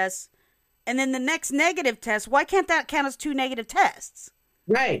 positive test, and then the next negative test, why can't that count as 2 negative tests?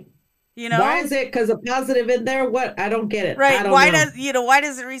 Right. You know? Why is it because a positive in there? What? I don't get it. Right. Why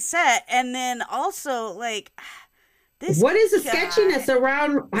does it reset? And then also, like, this what is the guy, sketchiness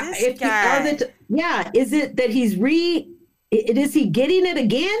around this guy. Is it that is he getting it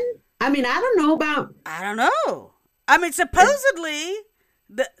again? I mean, I don't know about. I don't know. I mean, supposedly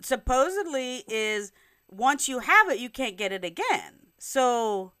is once you have it, you can't get it again.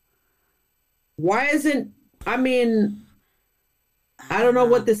 So why isn't, I mean, I don't know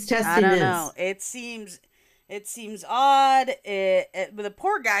what this testing is. I don't know. It seems odd. But the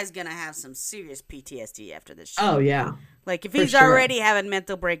poor guy's going to have some serious PTSD after this shit. Oh, yeah. Like, if he's already having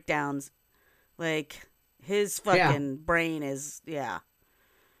mental breakdowns, like, his fucking brain is,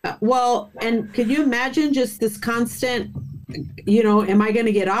 well, and could you imagine just this constant, am I going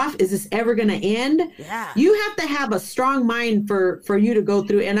to get off? Is this ever going to end? Yeah. You have to have a strong mind for you to go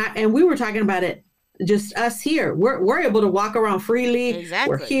through. And we were talking about it, just us here. We're able to walk around freely.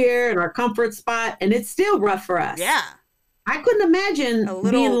 Exactly. We're here in our comfort spot, and it's still rough for us. Yeah. I couldn't imagine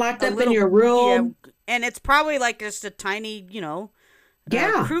being locked up in your room. Yeah. And it's probably like just a tiny,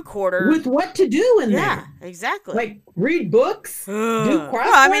 crew quarter. With what to do in there. Yeah, exactly. Like read books, do crosswords.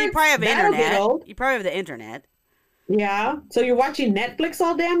 Well, I mean, you probably have That'll internet. get old. You probably have the internet. Yeah. So you're watching Netflix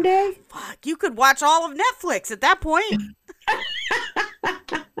all damn day? Fuck, you could watch all of Netflix at that point.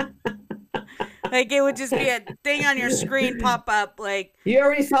 Like, it would just be a thing on your screen pop up, like... You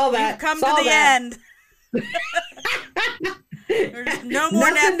already saw that. You've come to the end. There's no more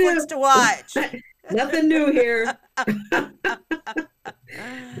Netflix to watch. Nothing new here.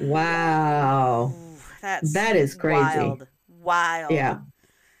 Wow. That is crazy. Wild. Yeah.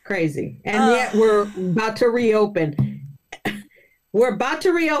 Crazy. And yet we're about to reopen. We're about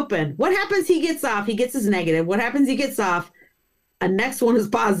to reopen. What happens? He gets off. He gets his negative. What happens? He gets off. A next one is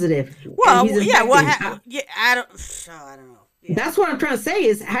positive. Well, yeah. I don't know. That's what I'm trying to say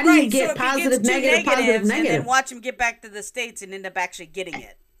is how do you get positive, negative, positive, negative? And then watch him get back to the States and end up actually getting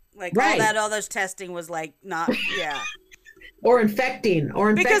it. Like all those testing was like not, or infecting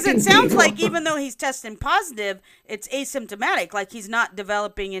because it sounds people. like even though he's testing positive, it's asymptomatic. Like he's not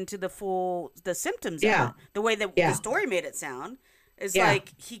developing into the symptoms of it. The way that the story made it sound is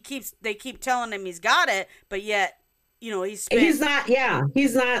like they keep telling him he's got it, but yet, he's not,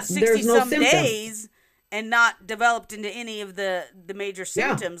 there's no symptoms. Days and not developed into any of the major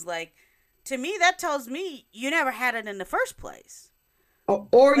symptoms. Like, to me, that tells me you never had it in the first place.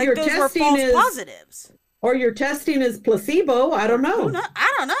 Or like your those testing were false is positives. Or your testing is placebo. I don't know.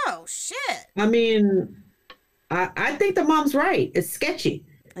 I don't know. Shit. I mean, I think the mom's right. It's sketchy.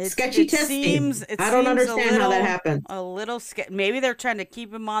 Sketchy testing. I don't understand how that happens. A little maybe they're trying to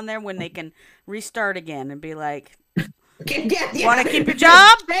keep him on there when they can restart again and be like, want to keep your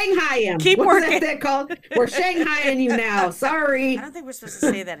job? Shanghai him. Keep working. What's that called? We're Shanghaiing you now. Sorry. I don't think we're supposed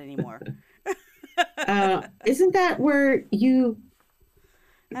to say that anymore. Isn't that where you...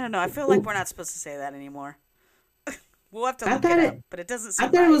 I don't know. I feel like we're not supposed to say that anymore. We'll have to look it up, but it doesn't seem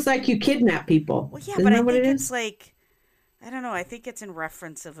I thought it was like you kidnap people. Well, yeah, but I think it's like... I don't know. I think it's in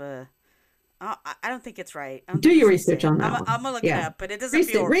reference of a... I don't think it's right. Do your research on that. I'm gonna look it up, but it doesn't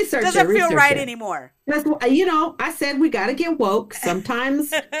feel research right anymore. That's, I said we got to get woke.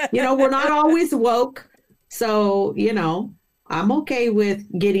 Sometimes, we're not always woke. So, I'm okay with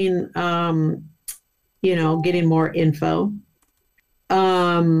getting, getting more info.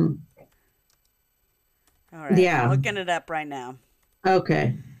 All right. Yeah. I'm looking it up right now.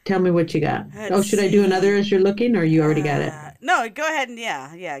 Okay. Tell me what you got. Should I do another as you're looking, or you already got it? No, go ahead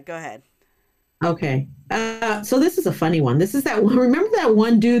and go ahead. Okay. So this is a funny one. This is that one. Remember that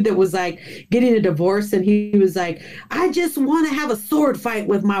one dude that was like getting a divorce and he was like, I just want to have a sword fight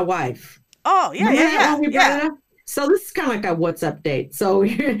with my wife. Oh, yeah. So this is kind of like a what's update. So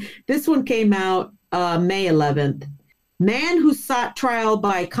this one came out May 11th. Man who sought trial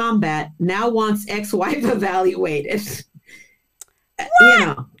by combat now wants ex-wife evaluated.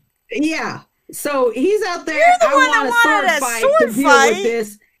 What? Yeah. So he's out there. You're the I one want a sword fight to deal with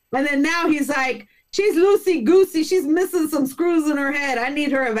this. And then now he's like, she's loosey-goosey. She's missing some screws in her head. I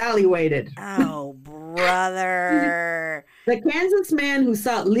need her evaluated. Oh, brother. The Kansas man who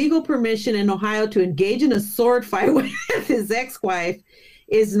sought legal permission in Ohio to engage in a sword fight with his ex-wife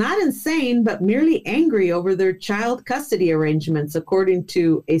is not insane, but merely angry over their child custody arrangements, according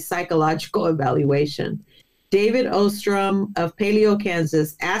to a psychological evaluation. David Ostrom of Paleo,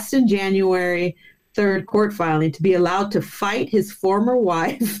 Kansas, asked in January 3rd court filing to be allowed to fight his former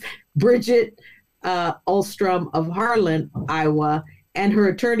wife, Bridget Ostrom of Harlan, Iowa, and her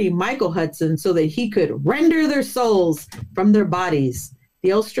attorney, Michael Hudson, so that he could render their souls from their bodies. The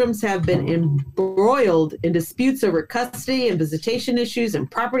Ostroms have been embroiled in disputes over custody and visitation issues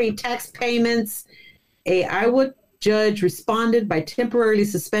and property tax payments. A Iowa judge responded by temporarily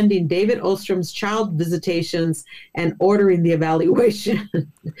suspending David Ostrom's child visitations and ordering the evaluation.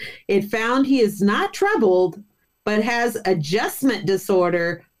 It found he is not troubled, but has adjustment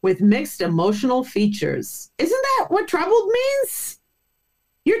disorder with mixed emotional features. Isn't that what troubled means?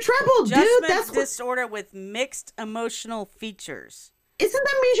 You're troubled, dude. That's disorder with mixed emotional features. Isn't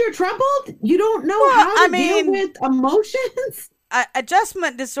that means you're troubled? You don't know how to deal with emotions?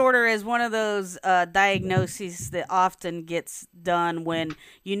 Adjustment disorder is one of those diagnoses that often gets done when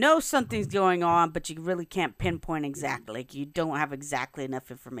you know something's going on, but you really can't pinpoint exactly. Like you don't have exactly enough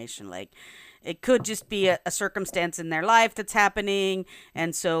information. Like it could just be a circumstance in their life that's happening,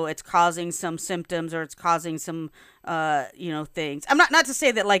 and so it's causing some symptoms or it's causing some, things. I'm not to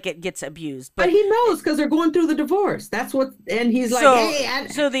say that like it gets abused, but he knows because they're going through the divorce. That's what, and he's like, hey, I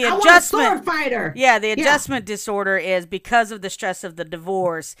want a sword fighter. Yeah, the adjustment disorder is because of the stress of the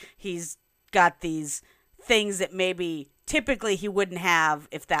divorce. He's got these things that maybe typically he wouldn't have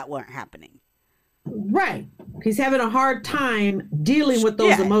if that weren't happening. Right. He's having a hard time dealing with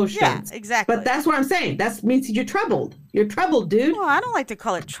those emotions. Yeah, exactly. But that's what I'm saying. That means you're troubled. You're troubled, dude. Well, I don't like to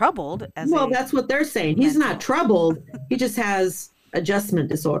call it troubled. That's what they're saying. He's not troubled. He just has adjustment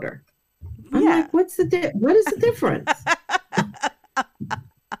disorder. I'm like, what is the difference?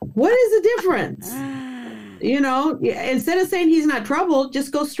 What is the difference? Instead of saying he's not troubled,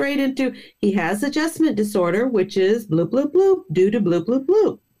 just go straight into he has adjustment disorder, which is bloop, bloop, bloop, due to bloop, bloop,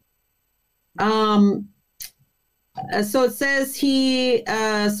 bloop. So it says he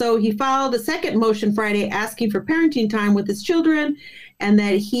filed a second motion Friday asking for parenting time with his children and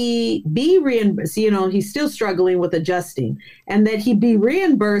that he be reimbursed, he's still struggling with adjusting, and that he be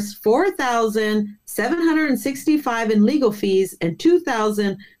reimbursed $4,765 in legal fees and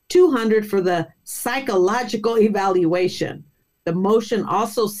 $2,200 for the psychological evaluation. The motion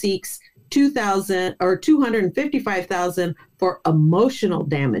also seeks 2,000 or 255,000 for emotional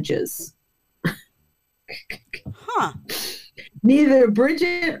damages. Huh. Neither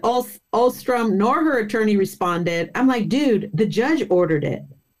Bridget Ostrom nor her attorney responded. I'm like, dude, the judge ordered it.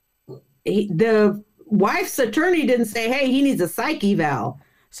 The wife's attorney didn't say, hey, he needs a psych eval.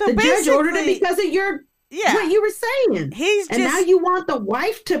 So the judge ordered it because of what you were saying. And now you want the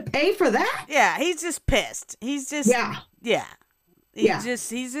wife to pay for that? Yeah, he's just pissed. He's just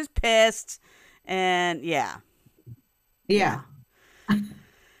he's just pissed. And yeah.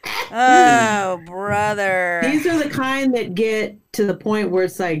 Oh, brother. These are the kind that get to the point where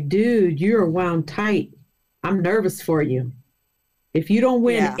it's like, dude, you're wound tight. I'm nervous for you. If you don't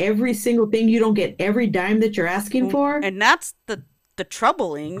win every single thing, you don't get every dime that you're asking for. And that's the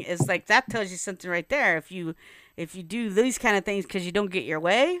troubling is like that tells you something right there. If you do these kind of things because you don't get your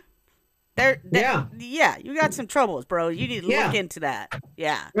way, you got some troubles, bro. You need to look into that.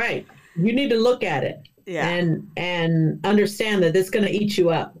 Yeah. Right. You need to look at it. Yeah. And understand that this is going to eat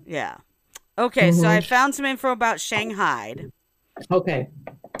you up. Yeah. Okay, so I found some info about Shanghaied. Okay.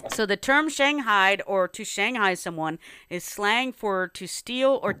 So the term Shanghaied, or to Shanghai someone, is slang for to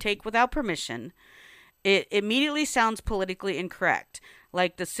steal or take without permission. It immediately sounds politically incorrect,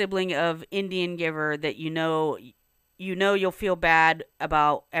 like the sibling of Indian giver that you know you'll feel bad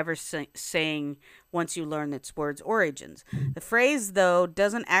about ever saying once you learn its word's origins. The phrase, though,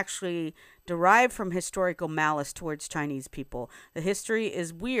 doesn't actually derive from historical malice towards Chinese people. The history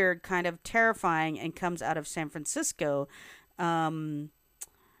is weird, kind of terrifying, and comes out of San Francisco.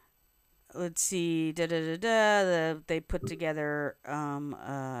 Let's see. They put together.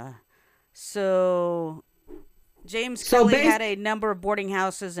 So James Kelly had a number of boarding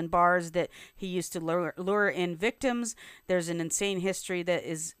houses and bars that he used to lure in victims. There's an insane history that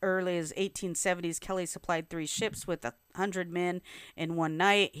as early as 1870s, Kelly supplied 3 ships with 100 men in one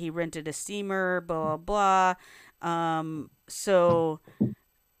night. He rented a steamer, blah, blah, blah. So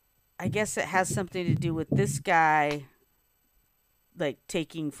I guess it has something to do with this guy, like,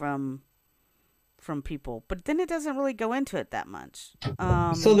 taking from people, but then it doesn't really go into it that much.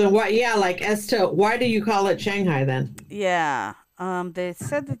 So then what? Yeah, like as to why do you call it Shanghai then? Yeah, they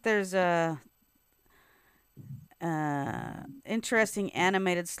said that there's a interesting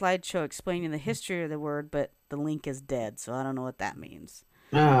animated slideshow explaining the history of the word, but the link is dead, so I don't know what that means.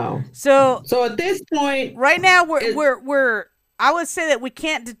 Oh, so at this point, right now we're I would say that we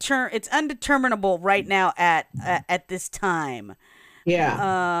can't determine. It's undeterminable right now at this time.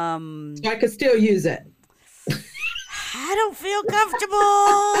 Yeah. So I could still use it. I don't feel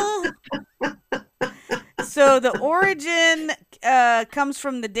comfortable. So the origin comes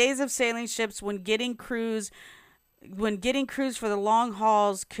from the days of sailing ships when getting crews for the long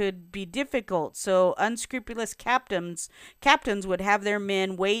hauls could be difficult. So unscrupulous captains would have their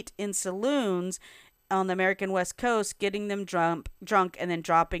men wait in saloons on the American West Coast, getting them drunk and then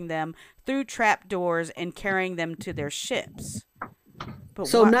dropping them through trap doors and carrying them to their ships. But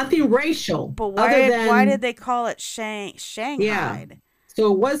so nothing racial. But why did they call it Shanghai? Yeah.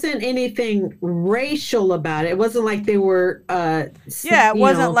 So it wasn't anything racial about it. It wasn't like they were it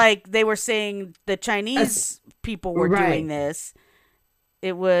wasn't like they were saying the Chinese people were doing this.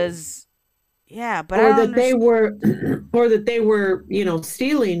 It was but they were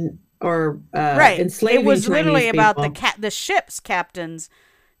stealing or enslaving. It was Chinese literally people. about the ship's captains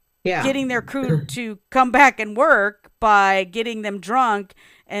getting their crew to come back and work by getting them drunk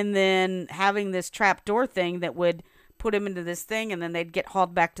and then having this trap door thing that would put them into this thing and then they'd get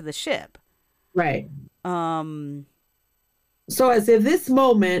hauled back to the ship. Right. So as if this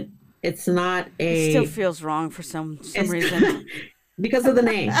moment, it's not it still feels wrong for some reason. Because of the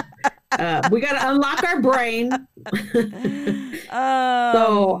name. We got to unlock our brain.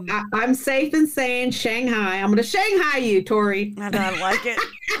 So I'm safe in saying Shanghai. I'm going to Shanghai you, Tori. I don't like it.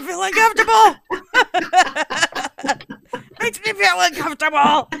 I feel uncomfortable. Makes me feel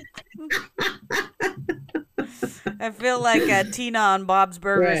uncomfortable. I feel like Tina on Bob's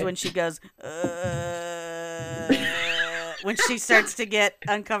Burgers when she goes, when she starts to get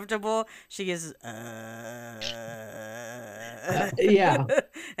uncomfortable, she goes, yeah.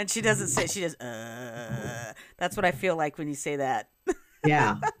 And she doesn't say, she just, that's what I feel like when you say that.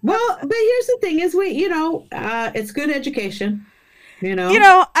 Yeah. Well, but here's the thing is it's good education,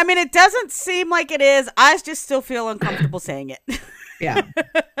 I mean, it doesn't seem like it is. I just still feel uncomfortable saying it. Yeah.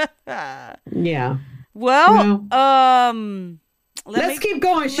 Yeah. Well, let's keep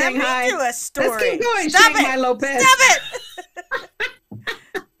going, Shanghai. Let me do a story. Let's keep going, Stop Shanghai it. Lopez. Stop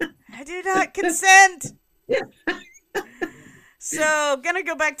it. I do not consent. So, gonna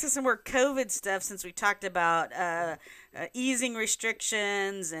go back to some more COVID stuff since we talked about easing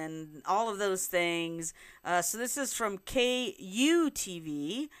restrictions and all of those things. So this is from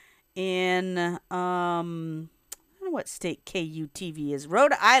KUTV in I don't know what state KUTV is.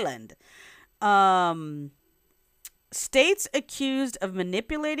 Rhode Island. States accused of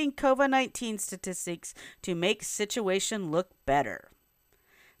manipulating COVID-19 statistics to make situation look better.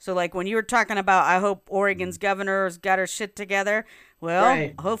 So, like when you were talking about, I hope Oregon's governor's got her shit together.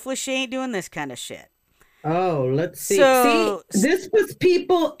 Well, hopefully she ain't doing this kind of shit. Oh, let's see. So, see, this puts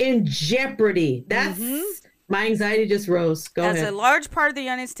people in jeopardy. That's my anxiety just rose. Go ahead. As a large part of the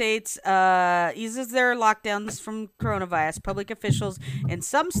United States eases their lockdowns from coronavirus, public officials in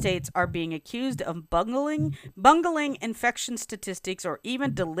some states are being accused of bungling infection statistics or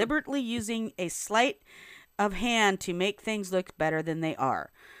even deliberately using a sleight of hand to make things look better than they are.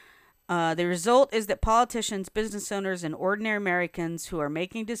 The result is that politicians, business owners, and ordinary Americans who are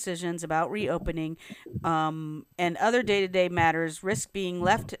making decisions about reopening and other day-to-day matters risk being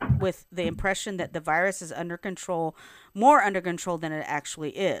left with the impression that the virus is under control, more under control than it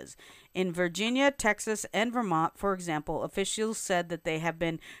actually is. In Virginia, Texas, and Vermont, for example, officials said that they have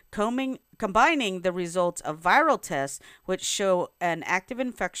been combining the results of viral tests, which show an active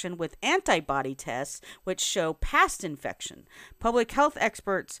infection, with antibody tests, which show past infection. Public health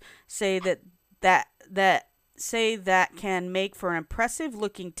experts say that can make for impressive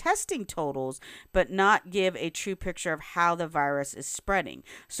looking testing totals, but not give a true picture of how the virus is spreading.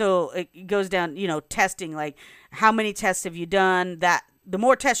 So it goes down, testing, like how many tests have you done? That the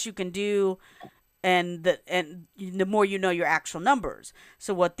more tests you can do, and the more you know your actual numbers.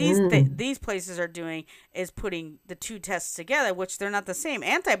 So what these places are doing is putting the two tests together, which they're not the same.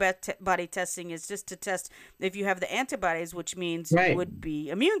 Antibody testing is just to test if you have the antibodies, which means you would be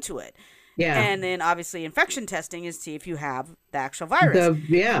immune to it. Yeah. And then obviously infection testing is to see if you have the actual virus.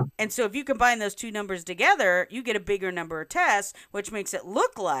 And so if you combine those two numbers together, you get a bigger number of tests, which makes it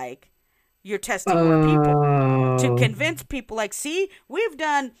look like you're testing more people to convince people, like, see, we've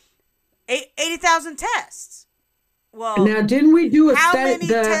done 80,000 tests. Well, now didn't we do how many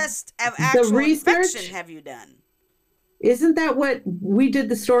tests of actual infection have you done? Isn't that what we did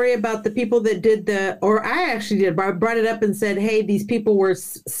the story about, the people that did or I actually did, I brought it up and said, hey, these people were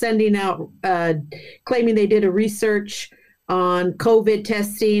sending out, claiming they did a research on COVID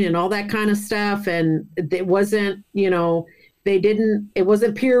testing and all that kind of stuff. And it wasn't, it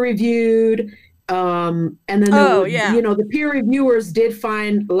wasn't peer reviewed. And then, the peer reviewers did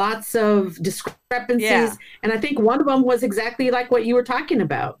find lots of discrepancies. Yeah. And I think one of them was exactly like what you were talking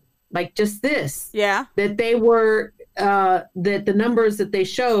about, like just this. Yeah. That they were, that the numbers that they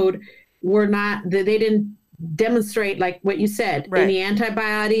showed were not, that they didn't demonstrate, like what you said, any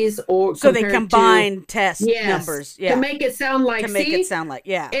antibodies, or so they combined test numbers to make it sound like,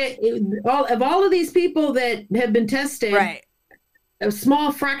 all of these people that have been tested, a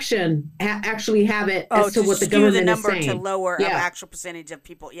small fraction actually have it as to what the government is saying. To lower of actual percentage of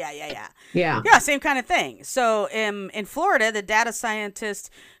people. Yeah, same kind of thing. So in Florida, the data scientist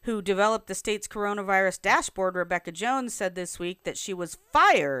who developed the state's coronavirus dashboard, Rebecca Jones, said this week that she was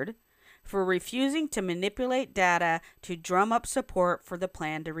fired for refusing to manipulate data to drum up support for the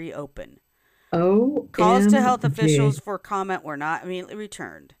plan to reopen. Calls to health officials for comment were not immediately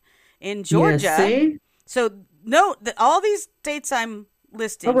returned. In Georgia, so note that all these states I'm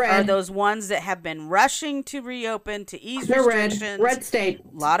listing are those ones that have been rushing to reopen, to ease restrictions. Red state.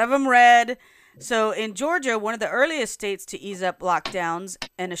 A lot of them red. So in Georgia, one of the earliest states to ease up lockdowns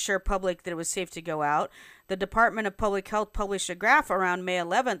and assure public that it was safe to go out, the Department of Public Health published a graph around May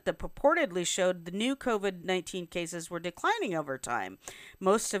 11th that purportedly showed the new COVID-19 cases were declining over time,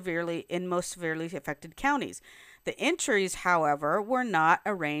 most severely affected counties. The entries, however, were not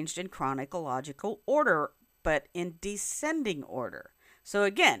arranged in chronological order, but in descending order. So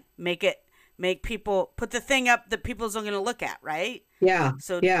again, make people put the thing up that people's going to look at, right? Yeah.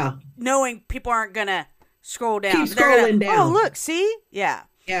 So knowing people aren't going to scroll down. Keep scrolling down. Oh, look, see? Yeah.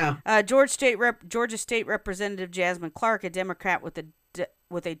 Yeah. Georgia State Representative Jasmine Clark, a Democrat with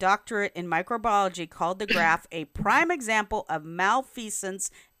a doctorate in microbiology, called the graph a prime example of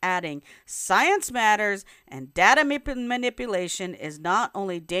malfeasance, adding, "Science matters, and data manipulation is not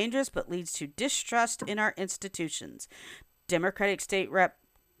only dangerous but leads to distrust in our institutions." Democratic State Rep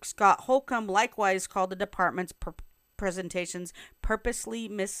Scott Holcomb likewise called the department's presentations purposely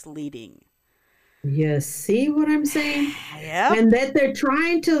misleading. You see what I'm saying? Yeah. And that they're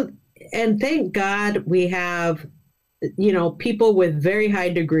trying to, and thank God we have, people with very high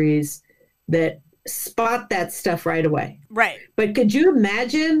degrees that spot that stuff right away. Right. But could you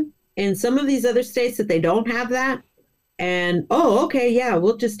imagine in some of these other states that they don't have that, And, oh, okay, yeah,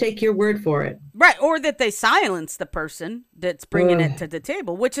 we'll just take your word for it. Right, or that they silence the person that's bringing it to the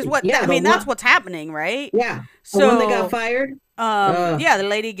table, which is what I mean. That's what's happening, right? Yeah. So the one that got fired. Yeah, the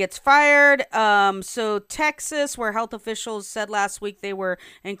lady gets fired. So Texas, where health officials said last week they were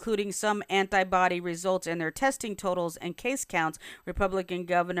including some antibody results in their testing totals and case counts, Republican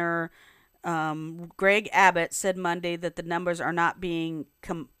Governor Greg Abbott said Monday that the numbers are not being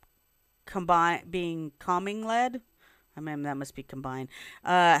calming led. I mean, that must be combined.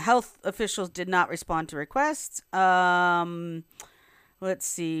 Health officials did not respond to requests. Let's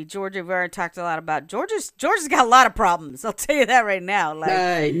see. Georgia, we already talked a lot about Georgia's got a lot of problems. I'll tell you that right now.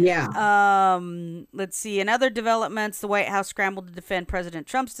 Yeah. Let's see. In other developments, the White House scrambled to defend President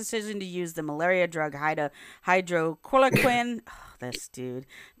Trump's decision to use the malaria drug hydrochloroquine. This dude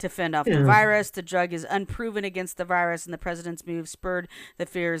to fend off the virus. The drug is unproven against the virus, and the president's move spurred the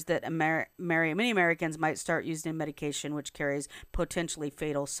fears that many Americans might start using medication which carries potentially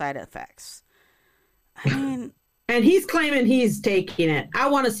fatal side effects. I mean, and he's claiming he's taking it. I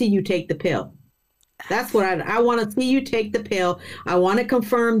want to see you take the pill. That's what I want to see you take the pill. I want to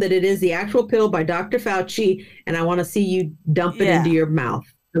confirm that it is the actual pill by Dr. Fauci, and I want to see you dump it into your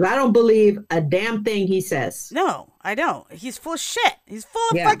mouth. Because I don't believe a damn thing he says. No, I don't. He's full of shit. He's full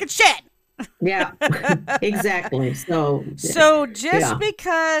of fucking shit. Yeah, exactly. So just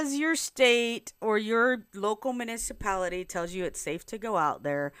because your state or your local municipality tells you it's safe to go out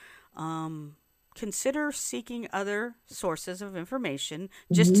there, consider seeking other sources of information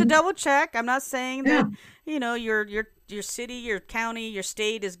just to double check. I'm not saying that, your city, your county, your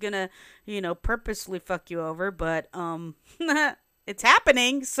state is going to, purposely fuck you over, but it's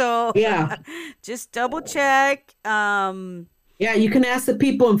happening. So just double check. Yeah, you can ask the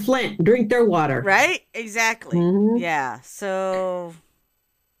people in Flint, drink their water. Right? Exactly. Yeah. So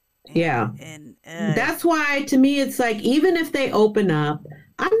and that's why to me it's like, even if they open up,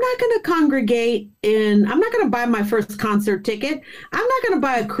 I'm not going to congregate I'm not going to buy my first concert ticket. I'm not going to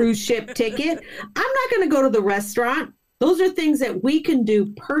buy a cruise ship ticket. I'm not going to go to the restaurant. Those are things that we can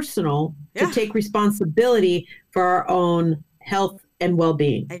do personal to take responsibility for our own health and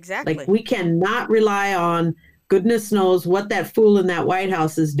well-being. Exactly. Like, we cannot rely on goodness knows what that fool in that White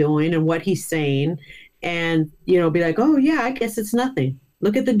House is doing and what he's saying, and, be like, oh yeah, I guess it's nothing.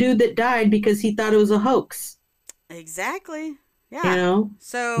 Look at the dude that died because he thought it was a hoax. Exactly. Yeah.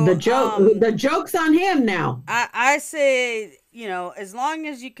 So the joke's on him now. I say, as long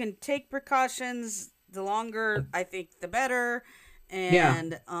as you can take precautions, the longer, I think, the better.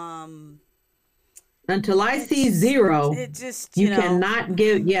 And until I see zero, it just you cannot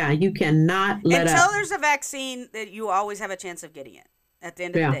give. Yeah, you cannot let up. Until there's a vaccine, that you always have a chance of getting it. At the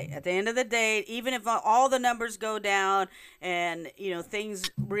end of the day, even if all the numbers go down and things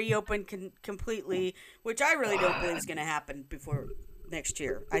reopen completely, which I really don't believe is going to happen before next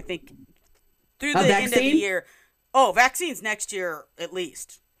year. I think through the end of the year. Oh, vaccines next year at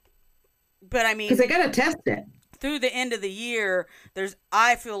least. But I mean, because they got to test it. Through the end of the year,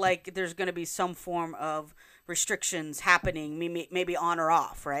 I feel like there's going to be some form of restrictions happening, maybe on or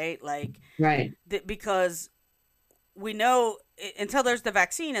off, right? Because we know until there's the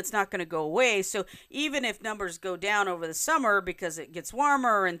vaccine, it's not going to go away. So even if numbers go down over the summer because it gets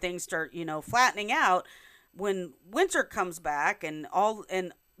warmer and things start, flattening out, when winter comes back and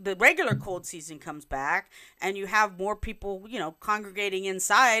the regular cold season comes back and you have more people, congregating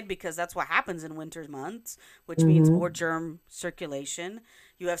inside, because that's what happens in winter months, which means more germ circulation.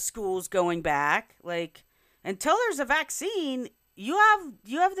 You have schools going back. Like, until there's a vaccine, you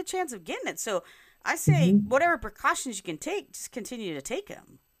have the chance of getting it. So I say whatever precautions you can take, just continue to take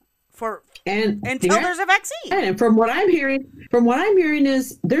them until there's a vaccine. And from what I'm hearing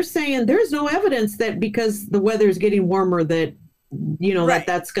is they're saying there's no evidence that because the weather is getting warmer that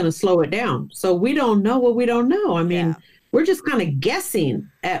that's going to slow it down. So we don't know what we don't know. I mean, we're just kind of guessing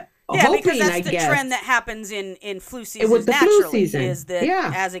at hoping, because that's I the guess. trend that happens in flu season. With the naturally, flu season, is that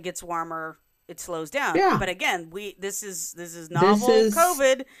as it gets warmer, it slows down. Yeah. But again, this is novel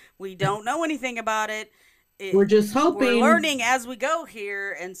COVID. We don't know anything about it. We're just hoping. We're learning as we go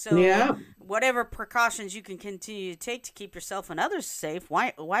here, and so whatever precautions you can continue to take to keep yourself and others safe,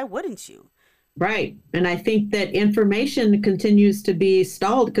 why wouldn't you? Right. And I think that information continues to be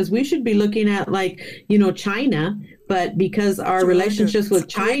stalled, because we should be looking at China, but because our relationships with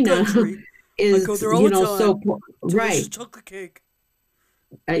China is so poor. Right. Chocolate cake.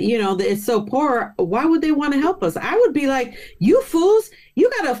 It's so poor. Why would they want to help us? I would be like, you fools, you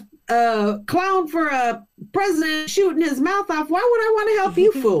got a clown for a president shooting his mouth off. Why would I want to help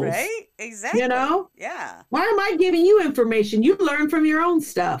you fools? Right? Exactly. You know? Yeah. Why am I giving you information? You learn from your own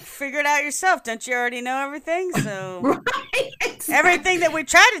stuff. Figure it out yourself. Don't you already know everything? So Right. Exactly. everything that we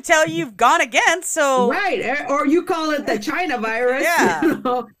try to tell you, you've gone against. So Right. Or you call it the China virus. Yeah. You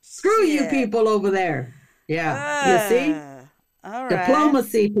know? Screw you Shit. people over there. Yeah. You see? All right.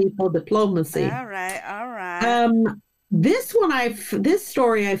 Diplomacy, people. Diplomacy. All right. This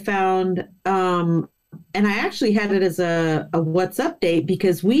story I found, and I actually had it as a what's update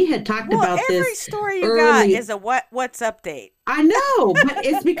because we had talked about every this. story you early. got is a what's update. I know, but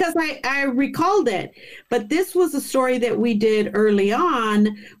it's because I recalled it. But this was a story that we did early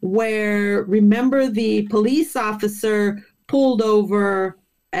on where, remember, the police officer pulled over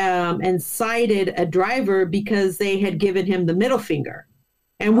and cited a driver because they had given him the middle finger.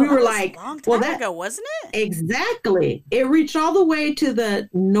 And we were like, a long time ago, wasn't it? Exactly. It reached all the way to the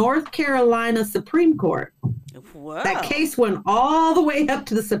North Carolina Supreme Court. Whoa. That case went all the way up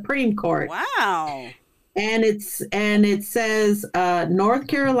to the Supreme Court. Wow. And it says North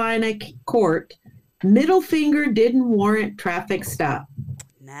Carolina court, middle finger didn't warrant traffic stop.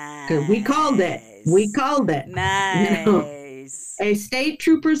 Nice. We called it. Nice. You know, a state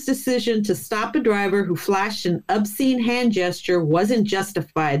trooper's decision to stop a driver who flashed an obscene hand gesture wasn't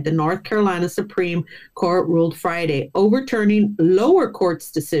justified, the North Carolina Supreme Court ruled Friday, overturning lower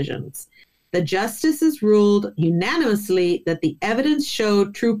courts' decisions. The justices ruled unanimously that the evidence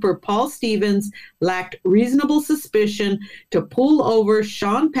showed Trooper Paul Stevens lacked reasonable suspicion to pull over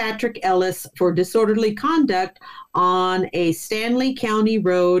Sean Patrick Ellis for disorderly conduct on a Stanley County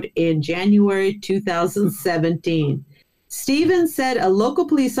road in January 2017. Stevens said a local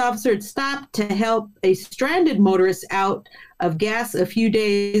police officer had stopped to help a stranded motorist out of gas a few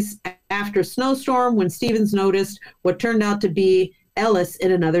days after a snowstorm when Stevens noticed what turned out to be Ellis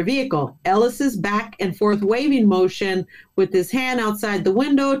in another vehicle. Ellis's back and forth waving motion with his hand outside the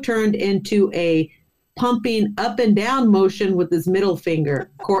window turned into a pumping up and down motion with his middle finger,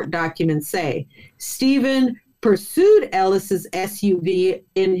 court documents say. Stevens pursued Ellis's SUV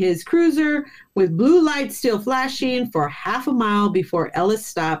in his cruiser with blue lights still flashing for half a mile before Ellis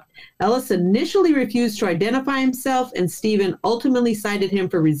stopped. Ellis initially refused to identify himself, and Stevens ultimately cited him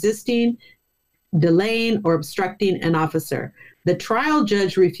for resisting, delaying, or obstructing an officer. The trial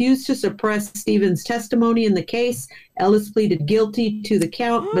judge refused to suppress Stevens' testimony in the case. Ellis pleaded guilty to the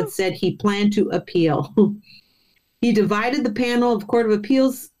count, but said he planned to appeal. He divided the panel of Court of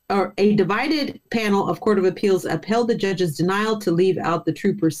Appeals, or a divided panel of Court of Appeals upheld the judge's denial to leave out the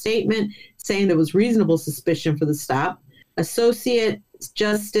trooper's statement, saying there was reasonable suspicion for the stop. Associate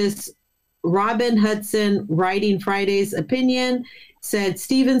Justice Robin Hudson, writing Friday's opinion, said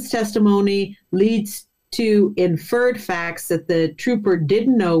Stevens' testimony leads to inferred facts that the trooper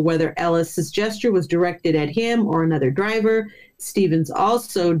didn't know whether Ellis's gesture was directed at him or another driver. Stevens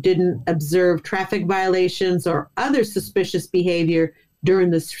also didn't observe traffic violations or other suspicious behavior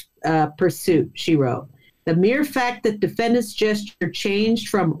during this pursuit, she wrote. The mere fact that defendant's gesture changed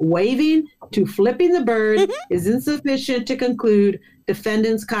from waving to flipping the bird is insufficient to conclude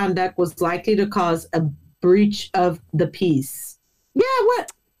defendant's conduct was likely to cause a breach of the peace. Yeah,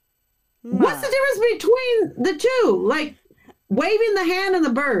 what's the difference between the two? Like waving the hand and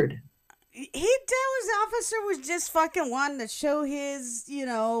the bird. He tell his officer was just fucking wanting to show his,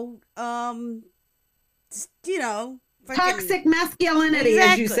 Toxic masculinity,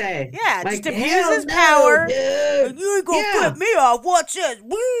 as you say. Yeah, like, just abuse his power. Dude. You ain't gonna flip me off. Watch this.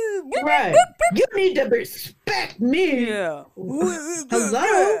 Right. You need to respect me. Yeah.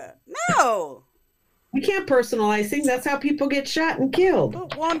 Hello? No. We can't personalize things. That's how people get shot and killed.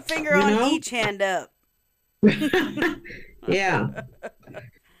 Put one finger on each hand up. Yeah.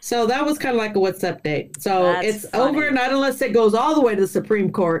 So that was kind of like a what's update. So That's it's funny. over, not unless it goes all the way to the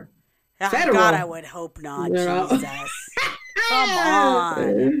Supreme Court. Federal. God, I would hope not. You know? Jesus. Come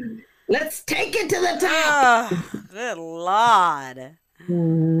on. Let's take it to the top. Good Lord.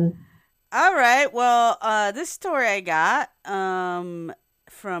 All right. Well, this story I got from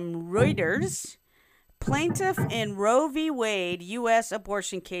Reuters. Plaintiff in Roe v. Wade U.S.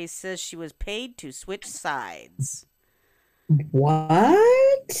 abortion case says she was paid to switch sides.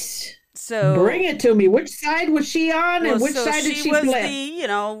 What? So bring it to me. Which side was she on, and which side did she was flip? The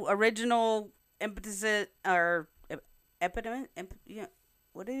original impetus or epidemic.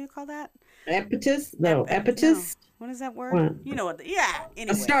 What do you call that? Impetus? No, impetus. No. What is that word? What? You know what? Yeah.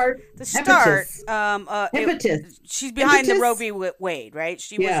 Anyway, The start. Impetus. She's behind the Roe v. Wade, right?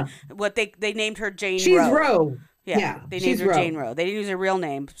 She was what they named her Jane. She's Roe. Roe. Yeah, they named her Jane Roe. They didn't use her real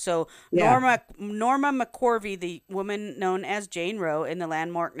name. So Norma McCorvey, the woman known as Jane Roe, in the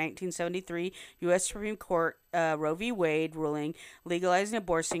landmark 1973 U.S. Supreme Court Roe v. Wade ruling legalizing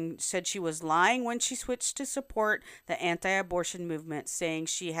abortion, said she was lying when she switched to support the anti-abortion movement, saying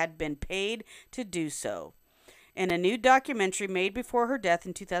she had been paid to do so. In a new documentary made before her death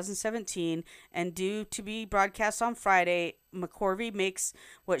in 2017 and due to be broadcast on Friday, McCorvey makes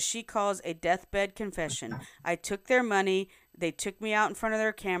what she calls a deathbed confession. I took their money. They took me out in front of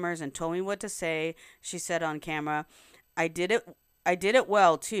their cameras and told me what to say, she said on camera. I did it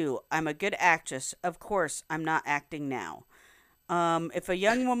well, too. I'm a good actress. Of course, I'm not acting now. If a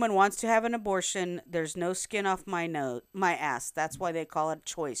young woman wants to have an abortion, there's no skin off my ass. That's why they call it a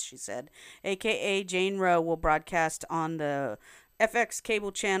choice, she said. AKA Jane Roe will broadcast on the FX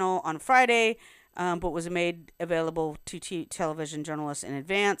cable channel on Friday, but was made available to television journalists in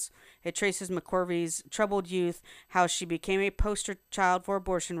advance. It traces McCorvey's troubled youth, how she became a poster child for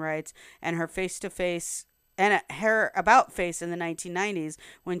abortion rights, and her face-to-face and her about face in the 1990s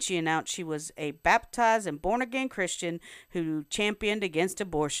when she announced she was a baptized and born-again Christian who championed against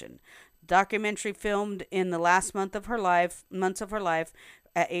abortion. Documentary filmed in the last months of her life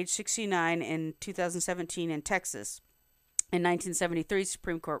at age 69 in 2017 in Texas. In 1973,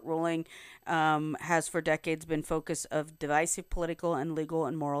 Supreme Court ruling has for decades been focus of divisive political and legal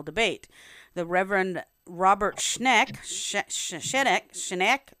and moral debate. The Reverend Robert Schneck,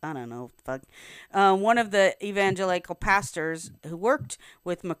 I don't know, one of the evangelical pastors who worked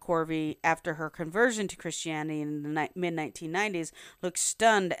with McCorvey after her conversion to Christianity in the mid-1990s, looked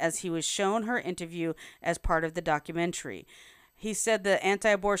stunned as he was shown her interview as part of the documentary. He said the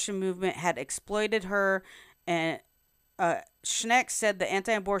anti-abortion movement had exploited her, and Schneck said the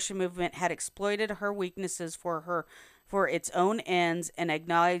anti-abortion movement had exploited her weaknesses for its own ends, and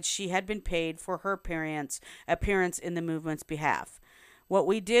acknowledged she had been paid for her appearance in the movement's behalf. What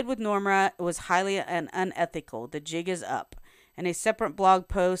we did with Norma was highly unethical. The jig is up. In a separate blog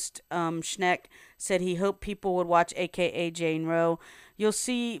post, Schneck said he hoped people would watch AKA Jane Roe. You'll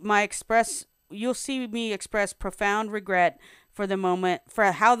see me express profound regret for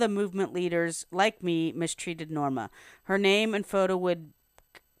how the movement leaders like me mistreated Norma. Her name and photo would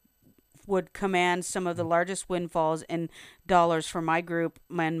command some of the largest windfalls in dollars for my group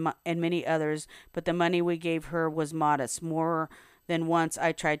and many others, but the money we gave her was modest. More than once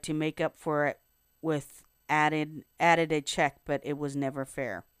I tried to make up for it with added a check, but it was never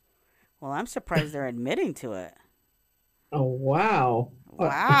fair. Well, I'm surprised they're admitting to it. Oh, wow.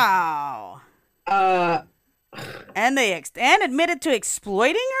 Wow. And they admitted to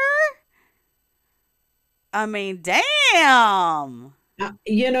exploiting her? I mean, damn. I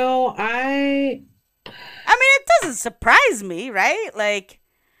mean, it doesn't surprise me, right? Like,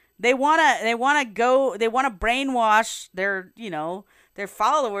 they want to brainwash their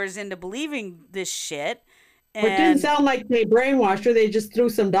followers into believing this shit. And it didn't sound like they brainwashed her. They just threw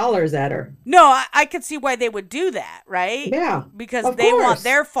some dollars at her. No, I could see why they would do that, right? Yeah. Because they want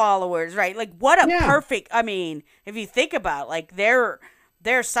their followers, right? Like, what a perfect, I mean, if you think about, like, their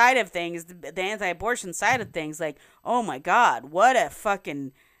side of things, the anti-abortion side of things, like, oh my God, what a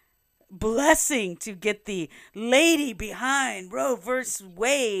fucking blessing to get the lady behind Roe versus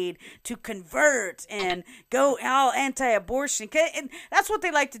Wade to convert and go all anti-abortion. And that's what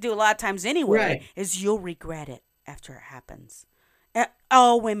they like to do a lot of times anyway, right. Is you'll regret it after it happens.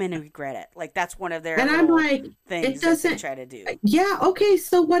 All women regret it. Like, that's one of their things that they try to do. Yeah, okay,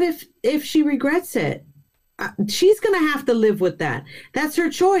 so what if she regrets it? She's going to have to live with that. That's her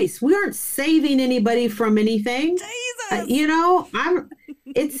choice. We aren't saving anybody from anything.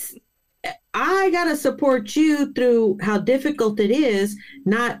 Jesus. I got to support you through how difficult it is,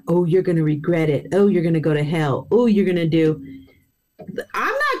 not, oh, you're going to regret it. Oh, you're going to go to hell. Oh, you're going to do.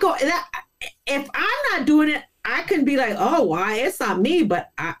 I'm not going, if I'm not doing it, I can be like, oh, why? It's not me, but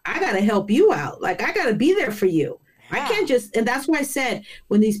I got to help you out. Like, I got to be there for you. Yeah. I can't just, and that's why I said,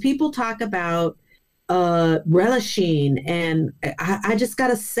 when these people talk about relishing and I just got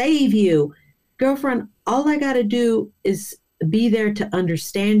to save you, girlfriend, all I got to do is be there to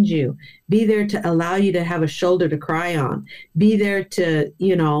understand you, be there to allow you to have a shoulder to cry on, be there to,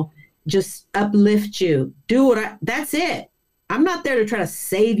 just uplift you, that's it. I'm not there to try to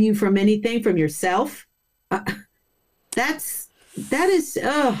save you from anything, from yourself. What a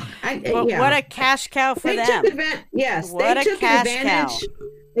cash cow for them.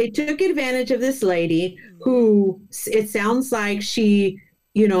 They took advantage of this lady who, it sounds like she,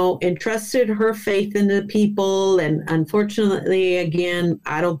 entrusted her faith in the people. And unfortunately, again,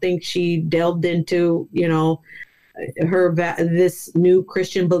 I don't think she delved into, this new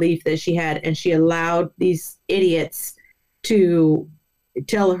Christian belief that she had, and she allowed these idiots to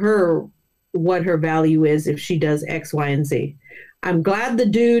tell her what her value is if she does X, Y, and Z. I'm glad the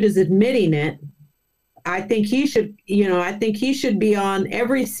dude is admitting it. I think he should, I think he should be on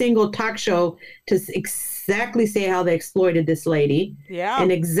every single talk show to exactly say how they exploited this lady. Yeah.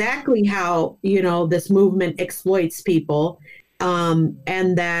 And exactly how, this movement exploits people.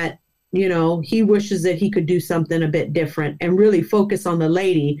 And that, he wishes that he could do something a bit different and really focus on the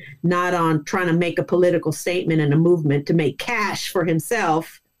lady, not on trying to make a political statement and a movement to make cash for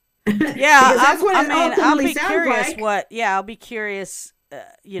himself. Yeah. I'll be curious I'll be curious.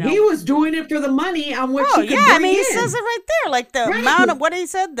 He was doing it for the money on what she could bring I mean, he in. says it right there, like the amount of what he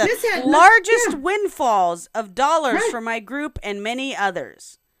said, the largest windfalls of dollars for my group and many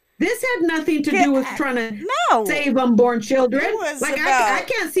others. This had nothing to do with trying to save unborn children. I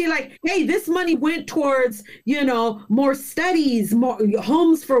can't see hey, this money went towards, more studies, more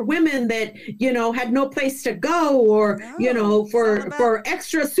homes for women that, had no place to go, or, for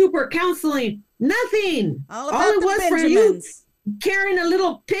extra super counseling. Nothing. All it was for you carrying a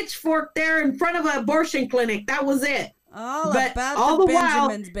little pitchfork there in front of an abortion clinic. That was it. All the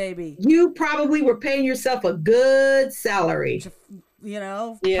Benjamins, baby. You probably were paying yourself a good salary.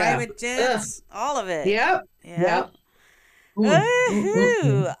 Private jets, all of it. Yep. Well,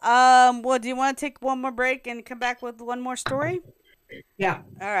 do you want to take one more break and come back with one more story? Yeah.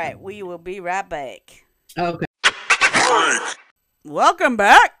 All right, we will be right back. Okay. Welcome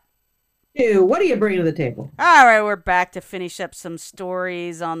back. Ew, what are you bringing to the table? All right, we're back to finish up some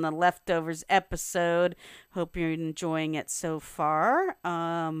stories on the Leftovers episode. Hope you're enjoying it so far.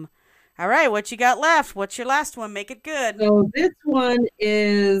 All right, what you got left? What's your last one? Make it good. So this one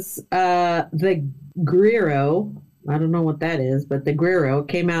is the Guerrero. I don't know what that is, but the Guerrero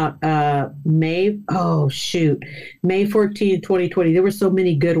came out May 14, 2020. There were so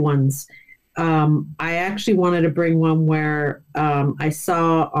many good ones. I actually wanted to bring one where I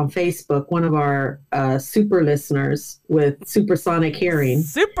saw on Facebook one of our super listeners with supersonic hearing.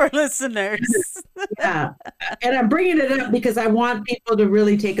 Super listeners. Yeah. And I'm bringing it up because I want people to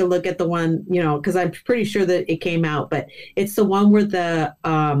really take a look at the one, because I'm pretty sure that it came out, but it's the one where the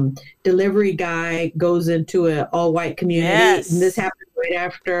delivery guy goes into an all-white community. Yes. And this happened right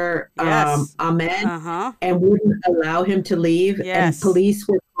after Ahmed and wouldn't allow him to leave. Yes. And police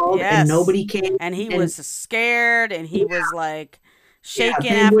were called and nobody came. And he was scared and he was like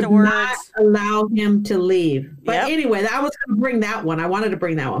shaking they afterwards. Would not allow him to leave. But anyway, I was going to bring that one. I wanted to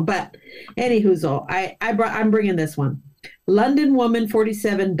bring that one. But anywho, I'm bringing this one. London woman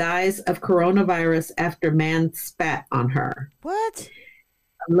 47 dies of coronavirus after man spat on her. What?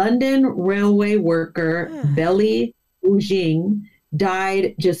 London railway worker Belly Mujing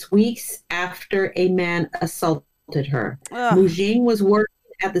died just weeks after a man assaulted her. Mujing was working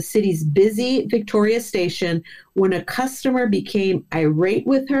at the city's busy Victoria station when a customer became irate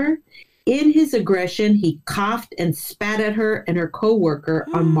with her. In his aggression, he coughed and spat at her and her co-worker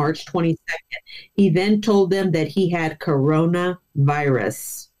on March 22nd. He then told them that he had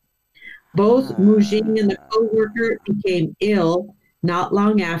coronavirus. Both Mujing and the co-worker became ill not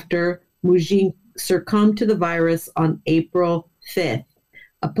long after. Mujing succumbed to the virus on April 5th.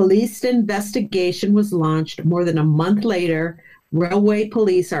 A police investigation was launched more than a month later. Railway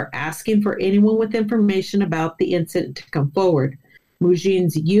police are asking for anyone with information about the incident to come forward.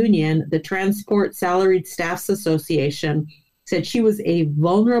 Mujin's union, the Transport Salaried Staffs Association, said she was a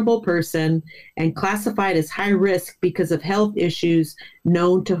vulnerable person and classified as high risk because of health issues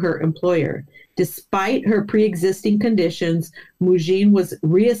known to her employer. Despite her pre-existing conditions, Mujin was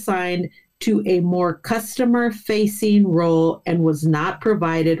reassigned to a more customer-facing role and was not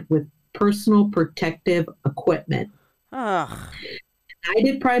provided with personal protective equipment.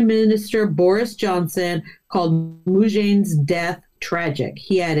 United Prime Minister Boris Johnson called Mujin's death tragic.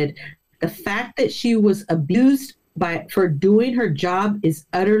 He added, "The fact that she was abused for doing her job is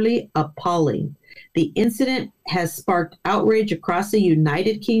utterly appalling. The incident has sparked outrage across the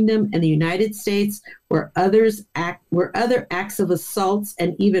United Kingdom and the United States, where other acts of assaults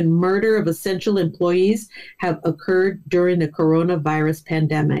and even murder of essential employees have occurred during the coronavirus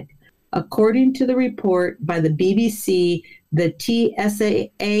pandemic." According to the report by the BBC, the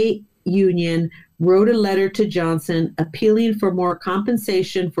TSAA union wrote a letter to Johnson appealing for more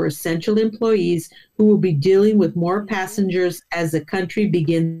compensation for essential employees who will be dealing with more passengers as the country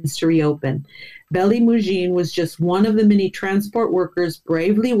begins to reopen. Belly Mujin was just one of the many transport workers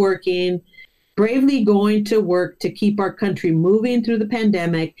bravely going to work to keep our country moving through the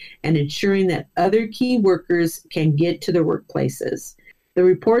pandemic and ensuring that other key workers can get to their workplaces. The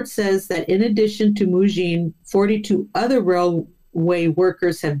report says that in addition to Mujin, 42 other railway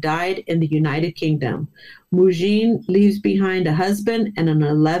workers have died in the United Kingdom. Mujin leaves behind a husband and an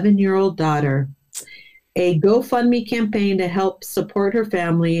 11-year-old daughter. A GoFundMe campaign to help support her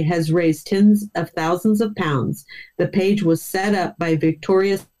family has raised tens of thousands of pounds. The page was set up by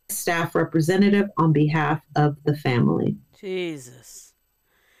Victoria's staff representative on behalf of the family. Jesus.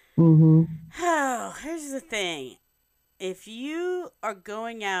 Mm-hmm. Oh, here's the thing. If you are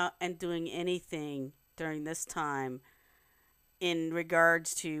going out and doing anything during this time in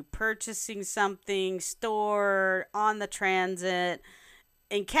regards to purchasing something, store, on the transit,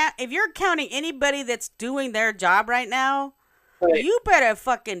 and if you're counting anybody that's doing their job right now, Right. you better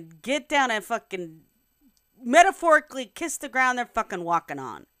fucking get down and fucking metaphorically kiss the ground they're fucking walking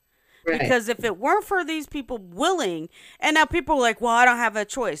on. Right. Because if it weren't for these people willing, and now people are like, well, I don't have a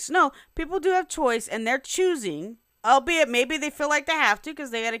choice. No, people do have choice, and they're choosing, albeit maybe they feel like they have to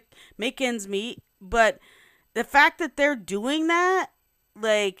because they got to make ends meet. But the fact that they're doing that,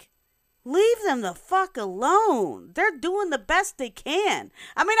 like, leave them the fuck alone. They're doing the best they can.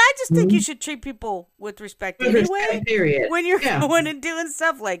 I mean, I just think you should treat people with respect With anyway. respect, period. When you're Yeah. going and doing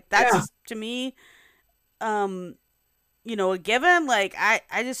stuff like that's Yeah. just, to me, you know, a given. Like,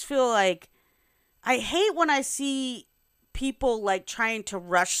 I just feel like I hate when I see people like trying to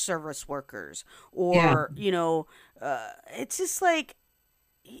rush service workers or, you know, it's just like,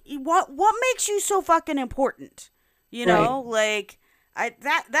 what makes you so fucking important? You know, like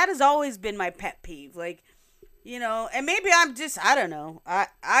that has always been my pet peeve. Like, you know, and maybe I'm just, I don't know.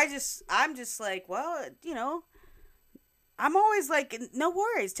 I'm just like, well, you know, I'm always like, no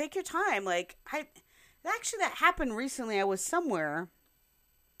worries, take your time. Like, actually, that happened recently. I was somewhere.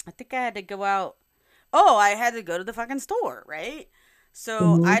 I think I had to go out. Oh, I had to go to the fucking store, right?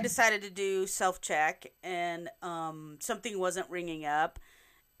 So I decided to do self-check, and something wasn't ringing up,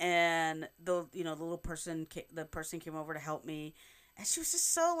 and the little person, the person came over to help me, and she was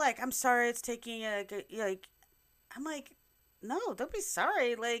just so like, I'm sorry, it's taking like, I'm like, no, don't be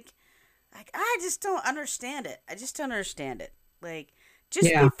sorry, like I just don't understand it. I just don't understand it. Like, just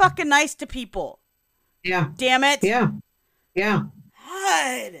be fucking nice to people. Yeah. Damn it. Yeah. Yeah.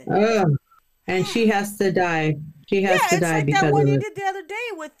 God. And she has to die. She has to it's die like because that one of you it. did the other day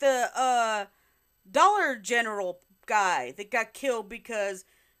with the Dollar General guy that got killed because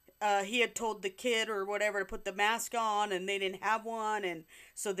he had told the kid or whatever to put the mask on and they didn't have one, and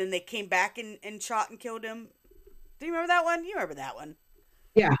so then they came back and shot and killed him. Do you remember that one? You remember that one?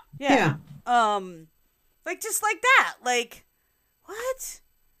 Yeah. Yeah. Like, just like that. Like, what?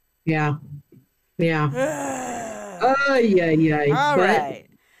 Yeah. Yeah. Oh, yeah. All But, right.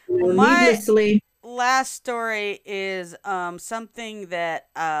 needlessly. Last story is something that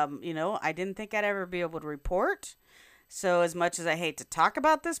I didn't think I'd ever be able to report. So as much as I hate to talk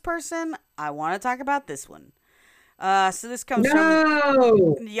about this person, I want to talk about this one. So this comes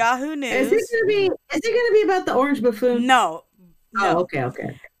from Yahoo News. Is it gonna be about the orange buffoon? No. Oh,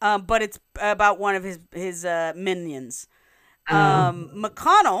 okay. But it's about one of his minions.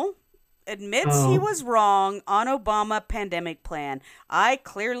 McConnell admits he was wrong on Obama pandemic plan. I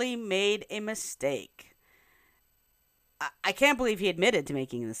clearly made a mistake. I can't believe he admitted to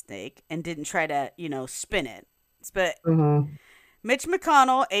making a mistake and didn't try to, spin it. But Mitch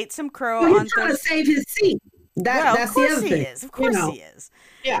McConnell ate some crow on trying to save his seat. That's the other thing. Of course he is.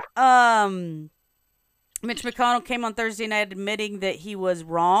 Yeah. Mitch McConnell came on Thursday night admitting that he was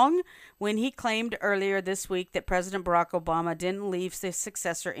wrong when he claimed earlier this week that President Barack Obama didn't leave his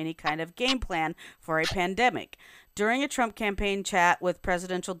successor any kind of game plan for a pandemic. During a Trump campaign chat with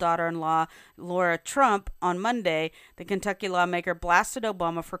presidential daughter-in-law Laura Trump on Monday, the Kentucky lawmaker blasted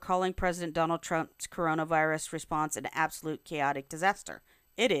Obama for calling President Donald Trump's coronavirus response an absolute chaotic disaster.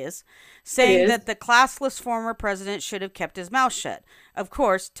 It is, saying that the classless former president should have kept his mouth shut. Of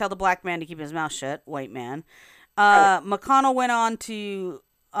course, tell the black man to keep his mouth shut, white man. McConnell went on to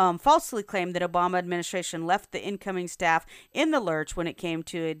falsely claim that Obama administration left the incoming staff in the lurch when it came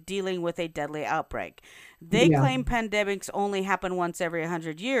to dealing with a deadly outbreak. They claim pandemics only happen once every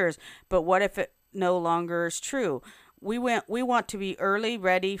 100 years, but what if it no longer is true? We want to be early,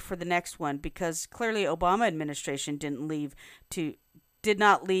 ready for the next one, because clearly Obama administration did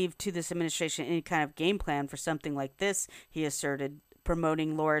not leave to this administration any kind of game plan for something like this, he asserted,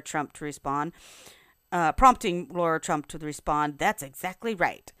 prompting Laura Trump to respond. That's exactly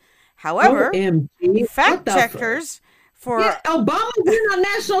right. However, fact checkers Obama went on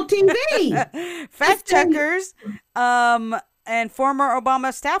national TV. fact checkers And former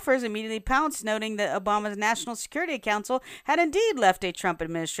Obama staffers immediately pounced, noting that Obama's National Security Council had indeed left a Trump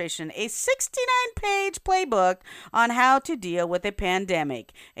administration a 69-page playbook on how to deal with a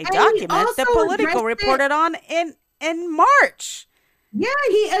pandemic, a document that Politico reported on in March. Yeah,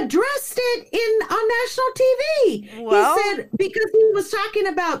 he addressed it on national TV. Well, he said, because he was talking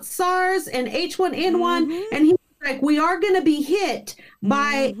about SARS and H1N1, and he was like, we are going to be hit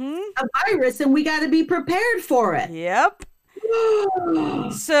by a virus, and we got to be prepared for it. Yep.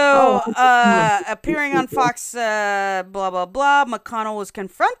 So, appearing on Fox, blah, blah, blah, McConnell was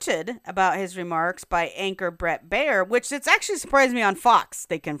confronted about his remarks by anchor Bret Baier, which it's actually surprised me on Fox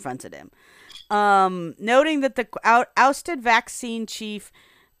they confronted him. Noting that the ousted vaccine chief,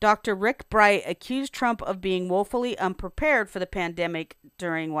 Dr. Rick Bright, accused Trump of being woefully unprepared for the pandemic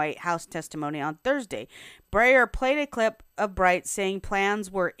during White House testimony on Thursday. Breyer played a clip of Bright saying plans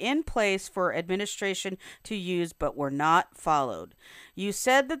were in place for administration to use but were not followed. You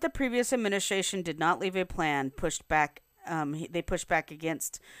said that the previous administration did not leave a plan. They pushed back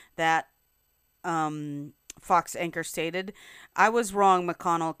against that. Fox anchor stated. I was wrong,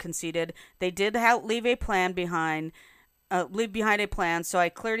 McConnell conceded. They did leave a plan behind a plan, so I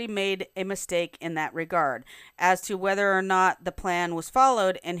clearly made a mistake in that regard. As to whether or not the plan was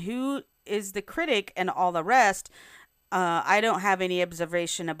followed and who is the critic and all the rest, I don't have any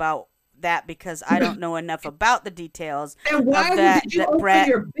observation about that because I don't know enough about the details of that Brett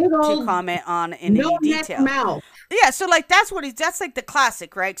to comment on in any detail. Mouth. Yeah, so like that's like the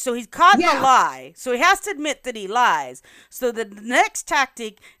classic, right? So he's caught in a lie, so he has to admit that he lies. So the next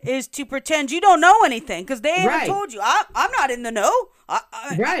tactic is to pretend you don't know anything because they ain't told you. I'm not in the know. I'm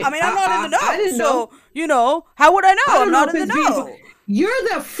not in the know. I didn't know. How would I know? I'm not in the know. You're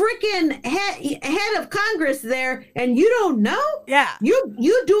the freaking head of Congress there, and you don't know? Yeah.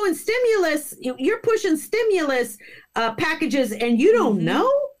 You doing stimulus. You're pushing stimulus packages, and you don't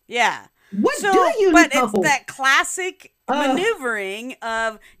know? Yeah. What do you know? But it's that classic maneuvering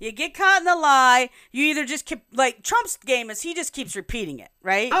of you get caught in the lie. You either just keep, like Trump's game is he just keeps repeating it,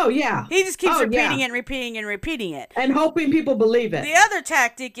 right? Oh, yeah. He just keeps repeating it and repeating and repeating it. And hoping people believe it. The other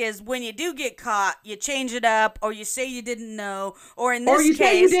tactic is when you do get caught, you change it up or you say you didn't know. Or in this case.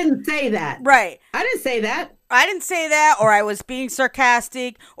 Say you didn't say that. Right. I didn't say that. I didn't say that, or I was being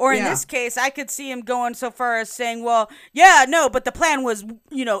sarcastic, or in this case, I could see him going so far as saying, well, yeah, no, but the plan was,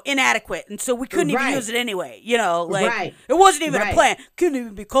 inadequate, and so we couldn't even use it anyway, it wasn't even a plan. Couldn't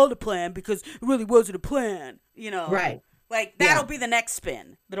even be called a plan because it really wasn't a plan, Right. Like, that'll be the next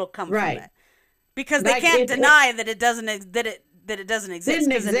spin that'll come from it. Because they can't deny that it doesn't exist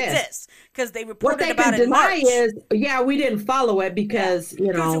because it exists because they reported about it in March. What they can deny is, we didn't follow it because,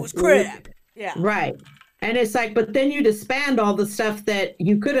 it was crap. Yeah. Right. And it's like, but then you disband all the stuff that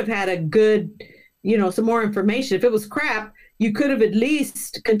you could have had a good, some more information. If it was crap, you could have at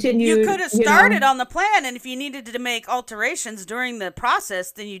least continued. You could have started on the plan, and if you needed to make alterations during the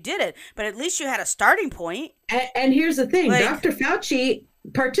process, then you did it. But at least you had a starting point. And here's the thing, Dr. Fauci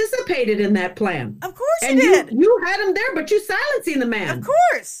participated in that plan. Of course he did. You had him there, but you're silencing the man. Of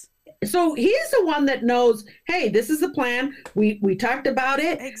course. So he's the one that knows, hey, this is the plan. We talked about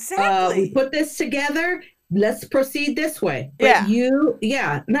it. Exactly. We put this together. Let's proceed this way. But see,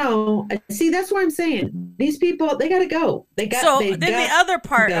 that's what I'm saying. These people, they got to go. The other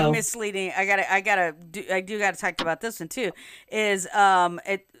part of misleading, I do got to talk about this one too, is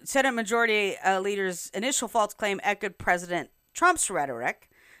Senate Majority Leader's initial false claim echoed President Trump's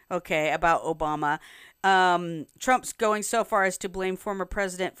rhetoric, about Obama. Trump's going so far as to blame former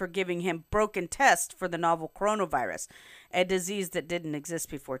president for giving him broken tests for the novel coronavirus, a disease that didn't exist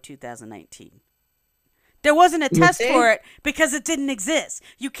before 2019. There wasn't a test for it because it didn't exist.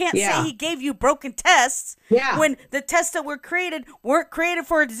 You can't say he gave you broken tests when the tests that were created weren't created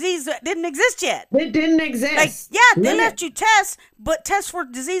for a disease that didn't exist yet. It didn't exist. They left you tests, but tests for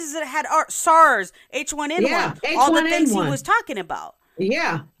diseases that had SARS, H1N1, all the things he was talking about.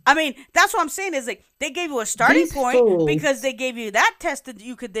 Yeah. I mean, that's what I'm saying is like they gave you a starting point because they gave you that test that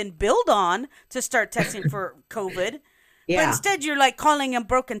you could then build on to start testing for COVID. But instead, you're like calling them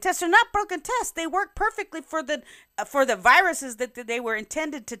broken tests. They're not broken tests. They work perfectly for the viruses that they were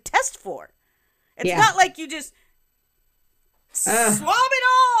intended to test for. It's not like you just swab it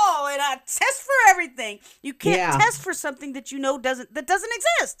all and test for everything. You can't test for something that doesn't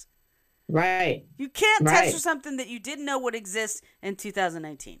exist. Right. You can't test for something that you didn't know would exist in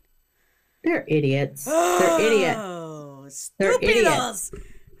 2019. They're idiots. They're idiots. Stupidos.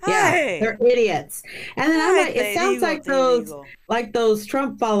 Yeah, Hey. they're idiots. And then I'm Hey, like, they it sounds illegal. like those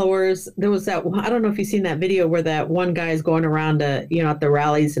Trump followers. There was that, I don't know if you've seen that video where that one guy is going around to, at the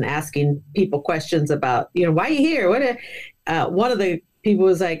rallies and asking people questions about, why are you here? One of the people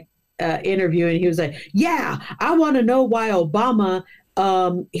was like interviewing, he was like, yeah, I want to know why Obama,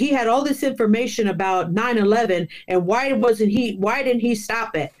 he had all this information about 9/11 and why didn't he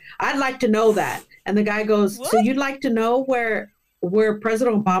stop it? I'd like to know that. And the guy goes, What? so you'd like to know where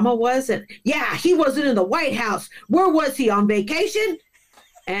President Obama was? And yeah, he wasn't in the White House. Where was he, on vacation?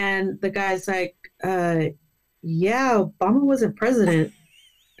 And the guy's like, yeah, Obama wasn't president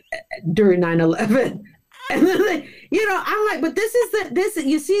during 9/11. And then I'm like, but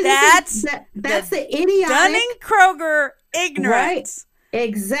you see, that's the idiotic Dunning-Kroger ignorance. Right.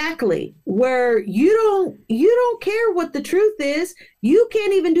 Exactly. Where you don't care what the truth is. You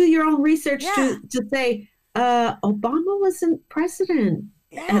can't even do your own research to say Obama wasn't president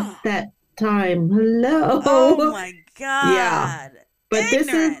at that time. Hello. Oh my God. Yeah. But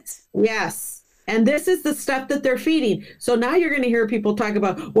ignorance. And this is the stuff that they're feeding. So now you're going to hear people talk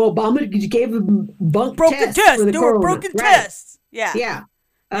about, well, Obama gave them broken tests. They were broken tests. Yeah.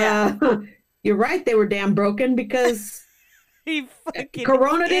 Yeah. You're right. They were damn broken because he fucking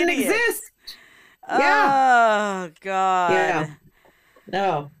Corona idiot. didn't exist. Oh God. Yeah.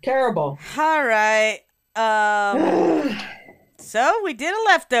 No, terrible. All right. So we did a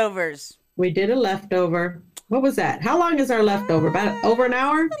leftovers. We did a leftover. What was that? How long is our leftover? About over an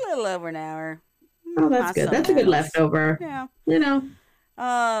hour? A little over an hour. Oh, that's good. That's a good leftover. Yeah. We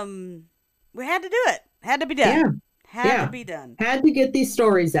had to do it. Had to be done. Yeah. Had to be done. Had to get these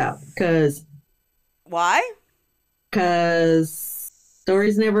stories out because. Why? Because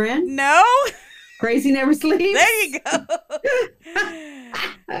stories never end. No. Crazy never sleeps. There you go.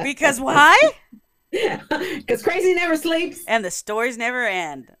 Because why? Because crazy never sleeps. And the stories never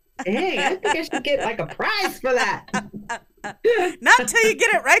end. Hey, I think I should get like a prize for that. Not until you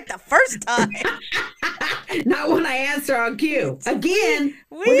get it right the first time. Not when I answer on cue. Again,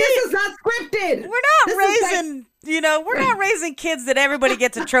 this is not scripted. We're not raising, we're not raising kids that everybody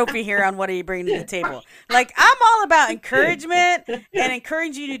gets a trophy here on What Are You Bringing to the Table. Like, I'm all about encouragement and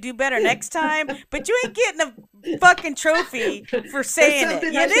encouraging you to do better next time, but you ain't getting a fucking trophy for saying it.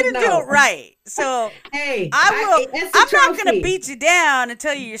 You didn't do it right. So, hey, I'm not going to beat you down and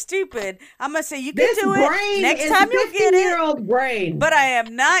tell you you're stupid. I'm going to say you can do it. Next time you'll get it. Brain. But I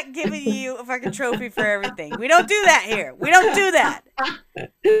am not giving you a fucking trophy for everything. We don't do that here. We don't do that.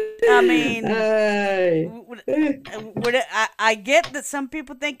 I mean, I get that some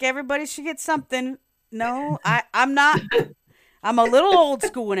people think everybody should get something. No, I'm not. I'm a little old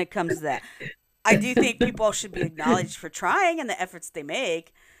school when it comes to that. I do think people should be acknowledged for trying and the efforts they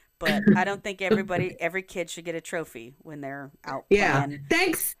make, but I don't think every kid should get a trophy when they're out playing.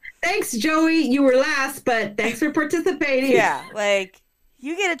 Thanks, Joey. You were last, but thanks for participating. Yeah, like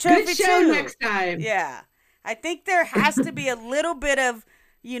you get a trophy Good show too. next time. Yeah, I think there has to be a little bit of,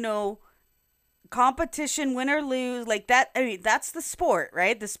 competition, win or lose, like that. I mean, that's the sport,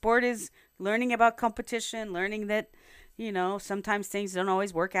 right? The sport is learning about competition, learning that, sometimes things don't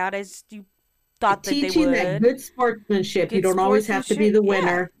always work out as you thought that they would. Teaching that good sportsmanship. You don't always have to be the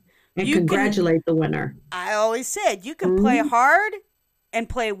winner. And you congratulate the winner. I always said you can play hard and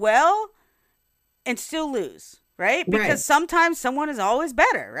play well and still lose, right? Because sometimes someone is always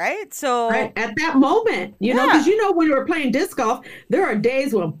better, right? So at that moment, because when we're playing disc golf, there are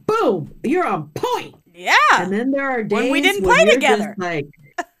days when boom, you're on point. Yeah. And then there are days when we didn't play together. Like,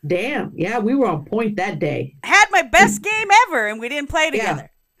 damn, we were on point that day. Had my best game ever and we didn't play together.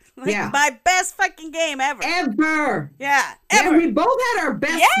 My best fucking game ever. Ever. Yeah. Ever. Yeah, we both had our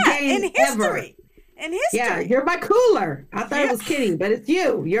best game in history. Ever. In history. Yeah, you're my cooler. I thought it was kidding, but it's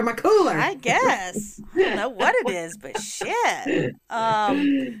you. You're my cooler. I guess. I don't know what it is, but shit.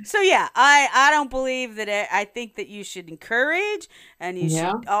 So yeah, I don't believe that. I think that you should encourage and you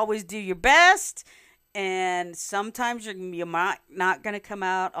should always do your best. And sometimes you're not going to come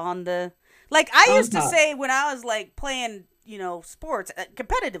out on the, like I used to say when I was like playing, sports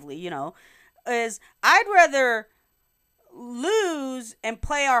competitively, is I'd rather lose and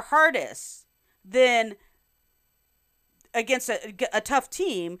play our hardest than against a tough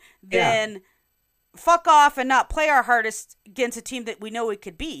team than fuck off and not play our hardest against a team that we know we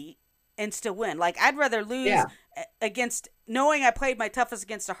could beat and still win. Like I'd rather lose against knowing I played my toughest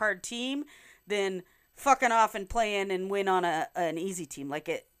against a hard team than fucking off and playing and win on an easy team. Like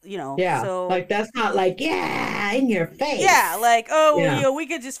it, so like that's not like in your face. Yeah, like we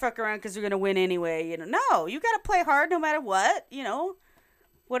could just fuck around because we're gonna win anyway. No, you gotta play hard no matter what.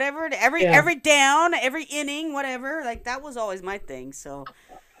 Whatever. Every down, every inning, whatever. Like that was always my thing. So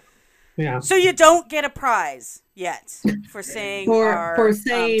Yeah. So you don't get a prize yet for saying for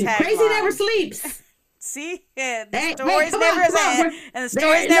saying crazy tagline. never sleeps. See, yeah, the Hey, stories come never on. end, and the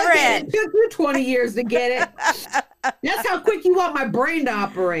stories never end. It took you 20 years to get it. That's how quick you want my brain to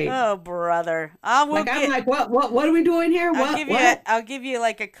operate. Oh, brother! I'm like, what are we doing here? I'll give you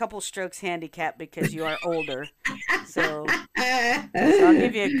like a couple strokes handicap because you are older. So I'll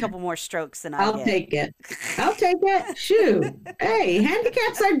give you a couple more strokes than I'll take it. I'll take it. Shoot. Hey,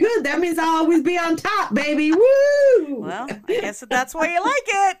 handicaps are good. That means I'll always be on top, baby. Woo! Well, I guess that's why you like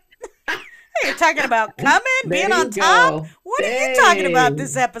it. Hey, you're talking about coming, being on top. What are you talking about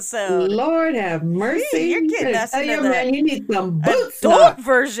this episode? Lord have mercy. You're getting us into the man, you need some boots adult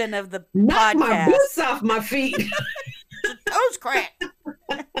version of the Knock podcast. my boots off my feet. Toes crack.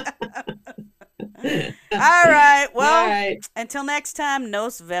 All right. Well, until next time,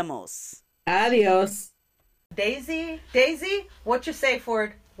 nos vemos. Adios. Daisy, what's your safe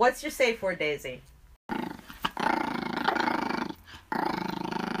word? Daisy?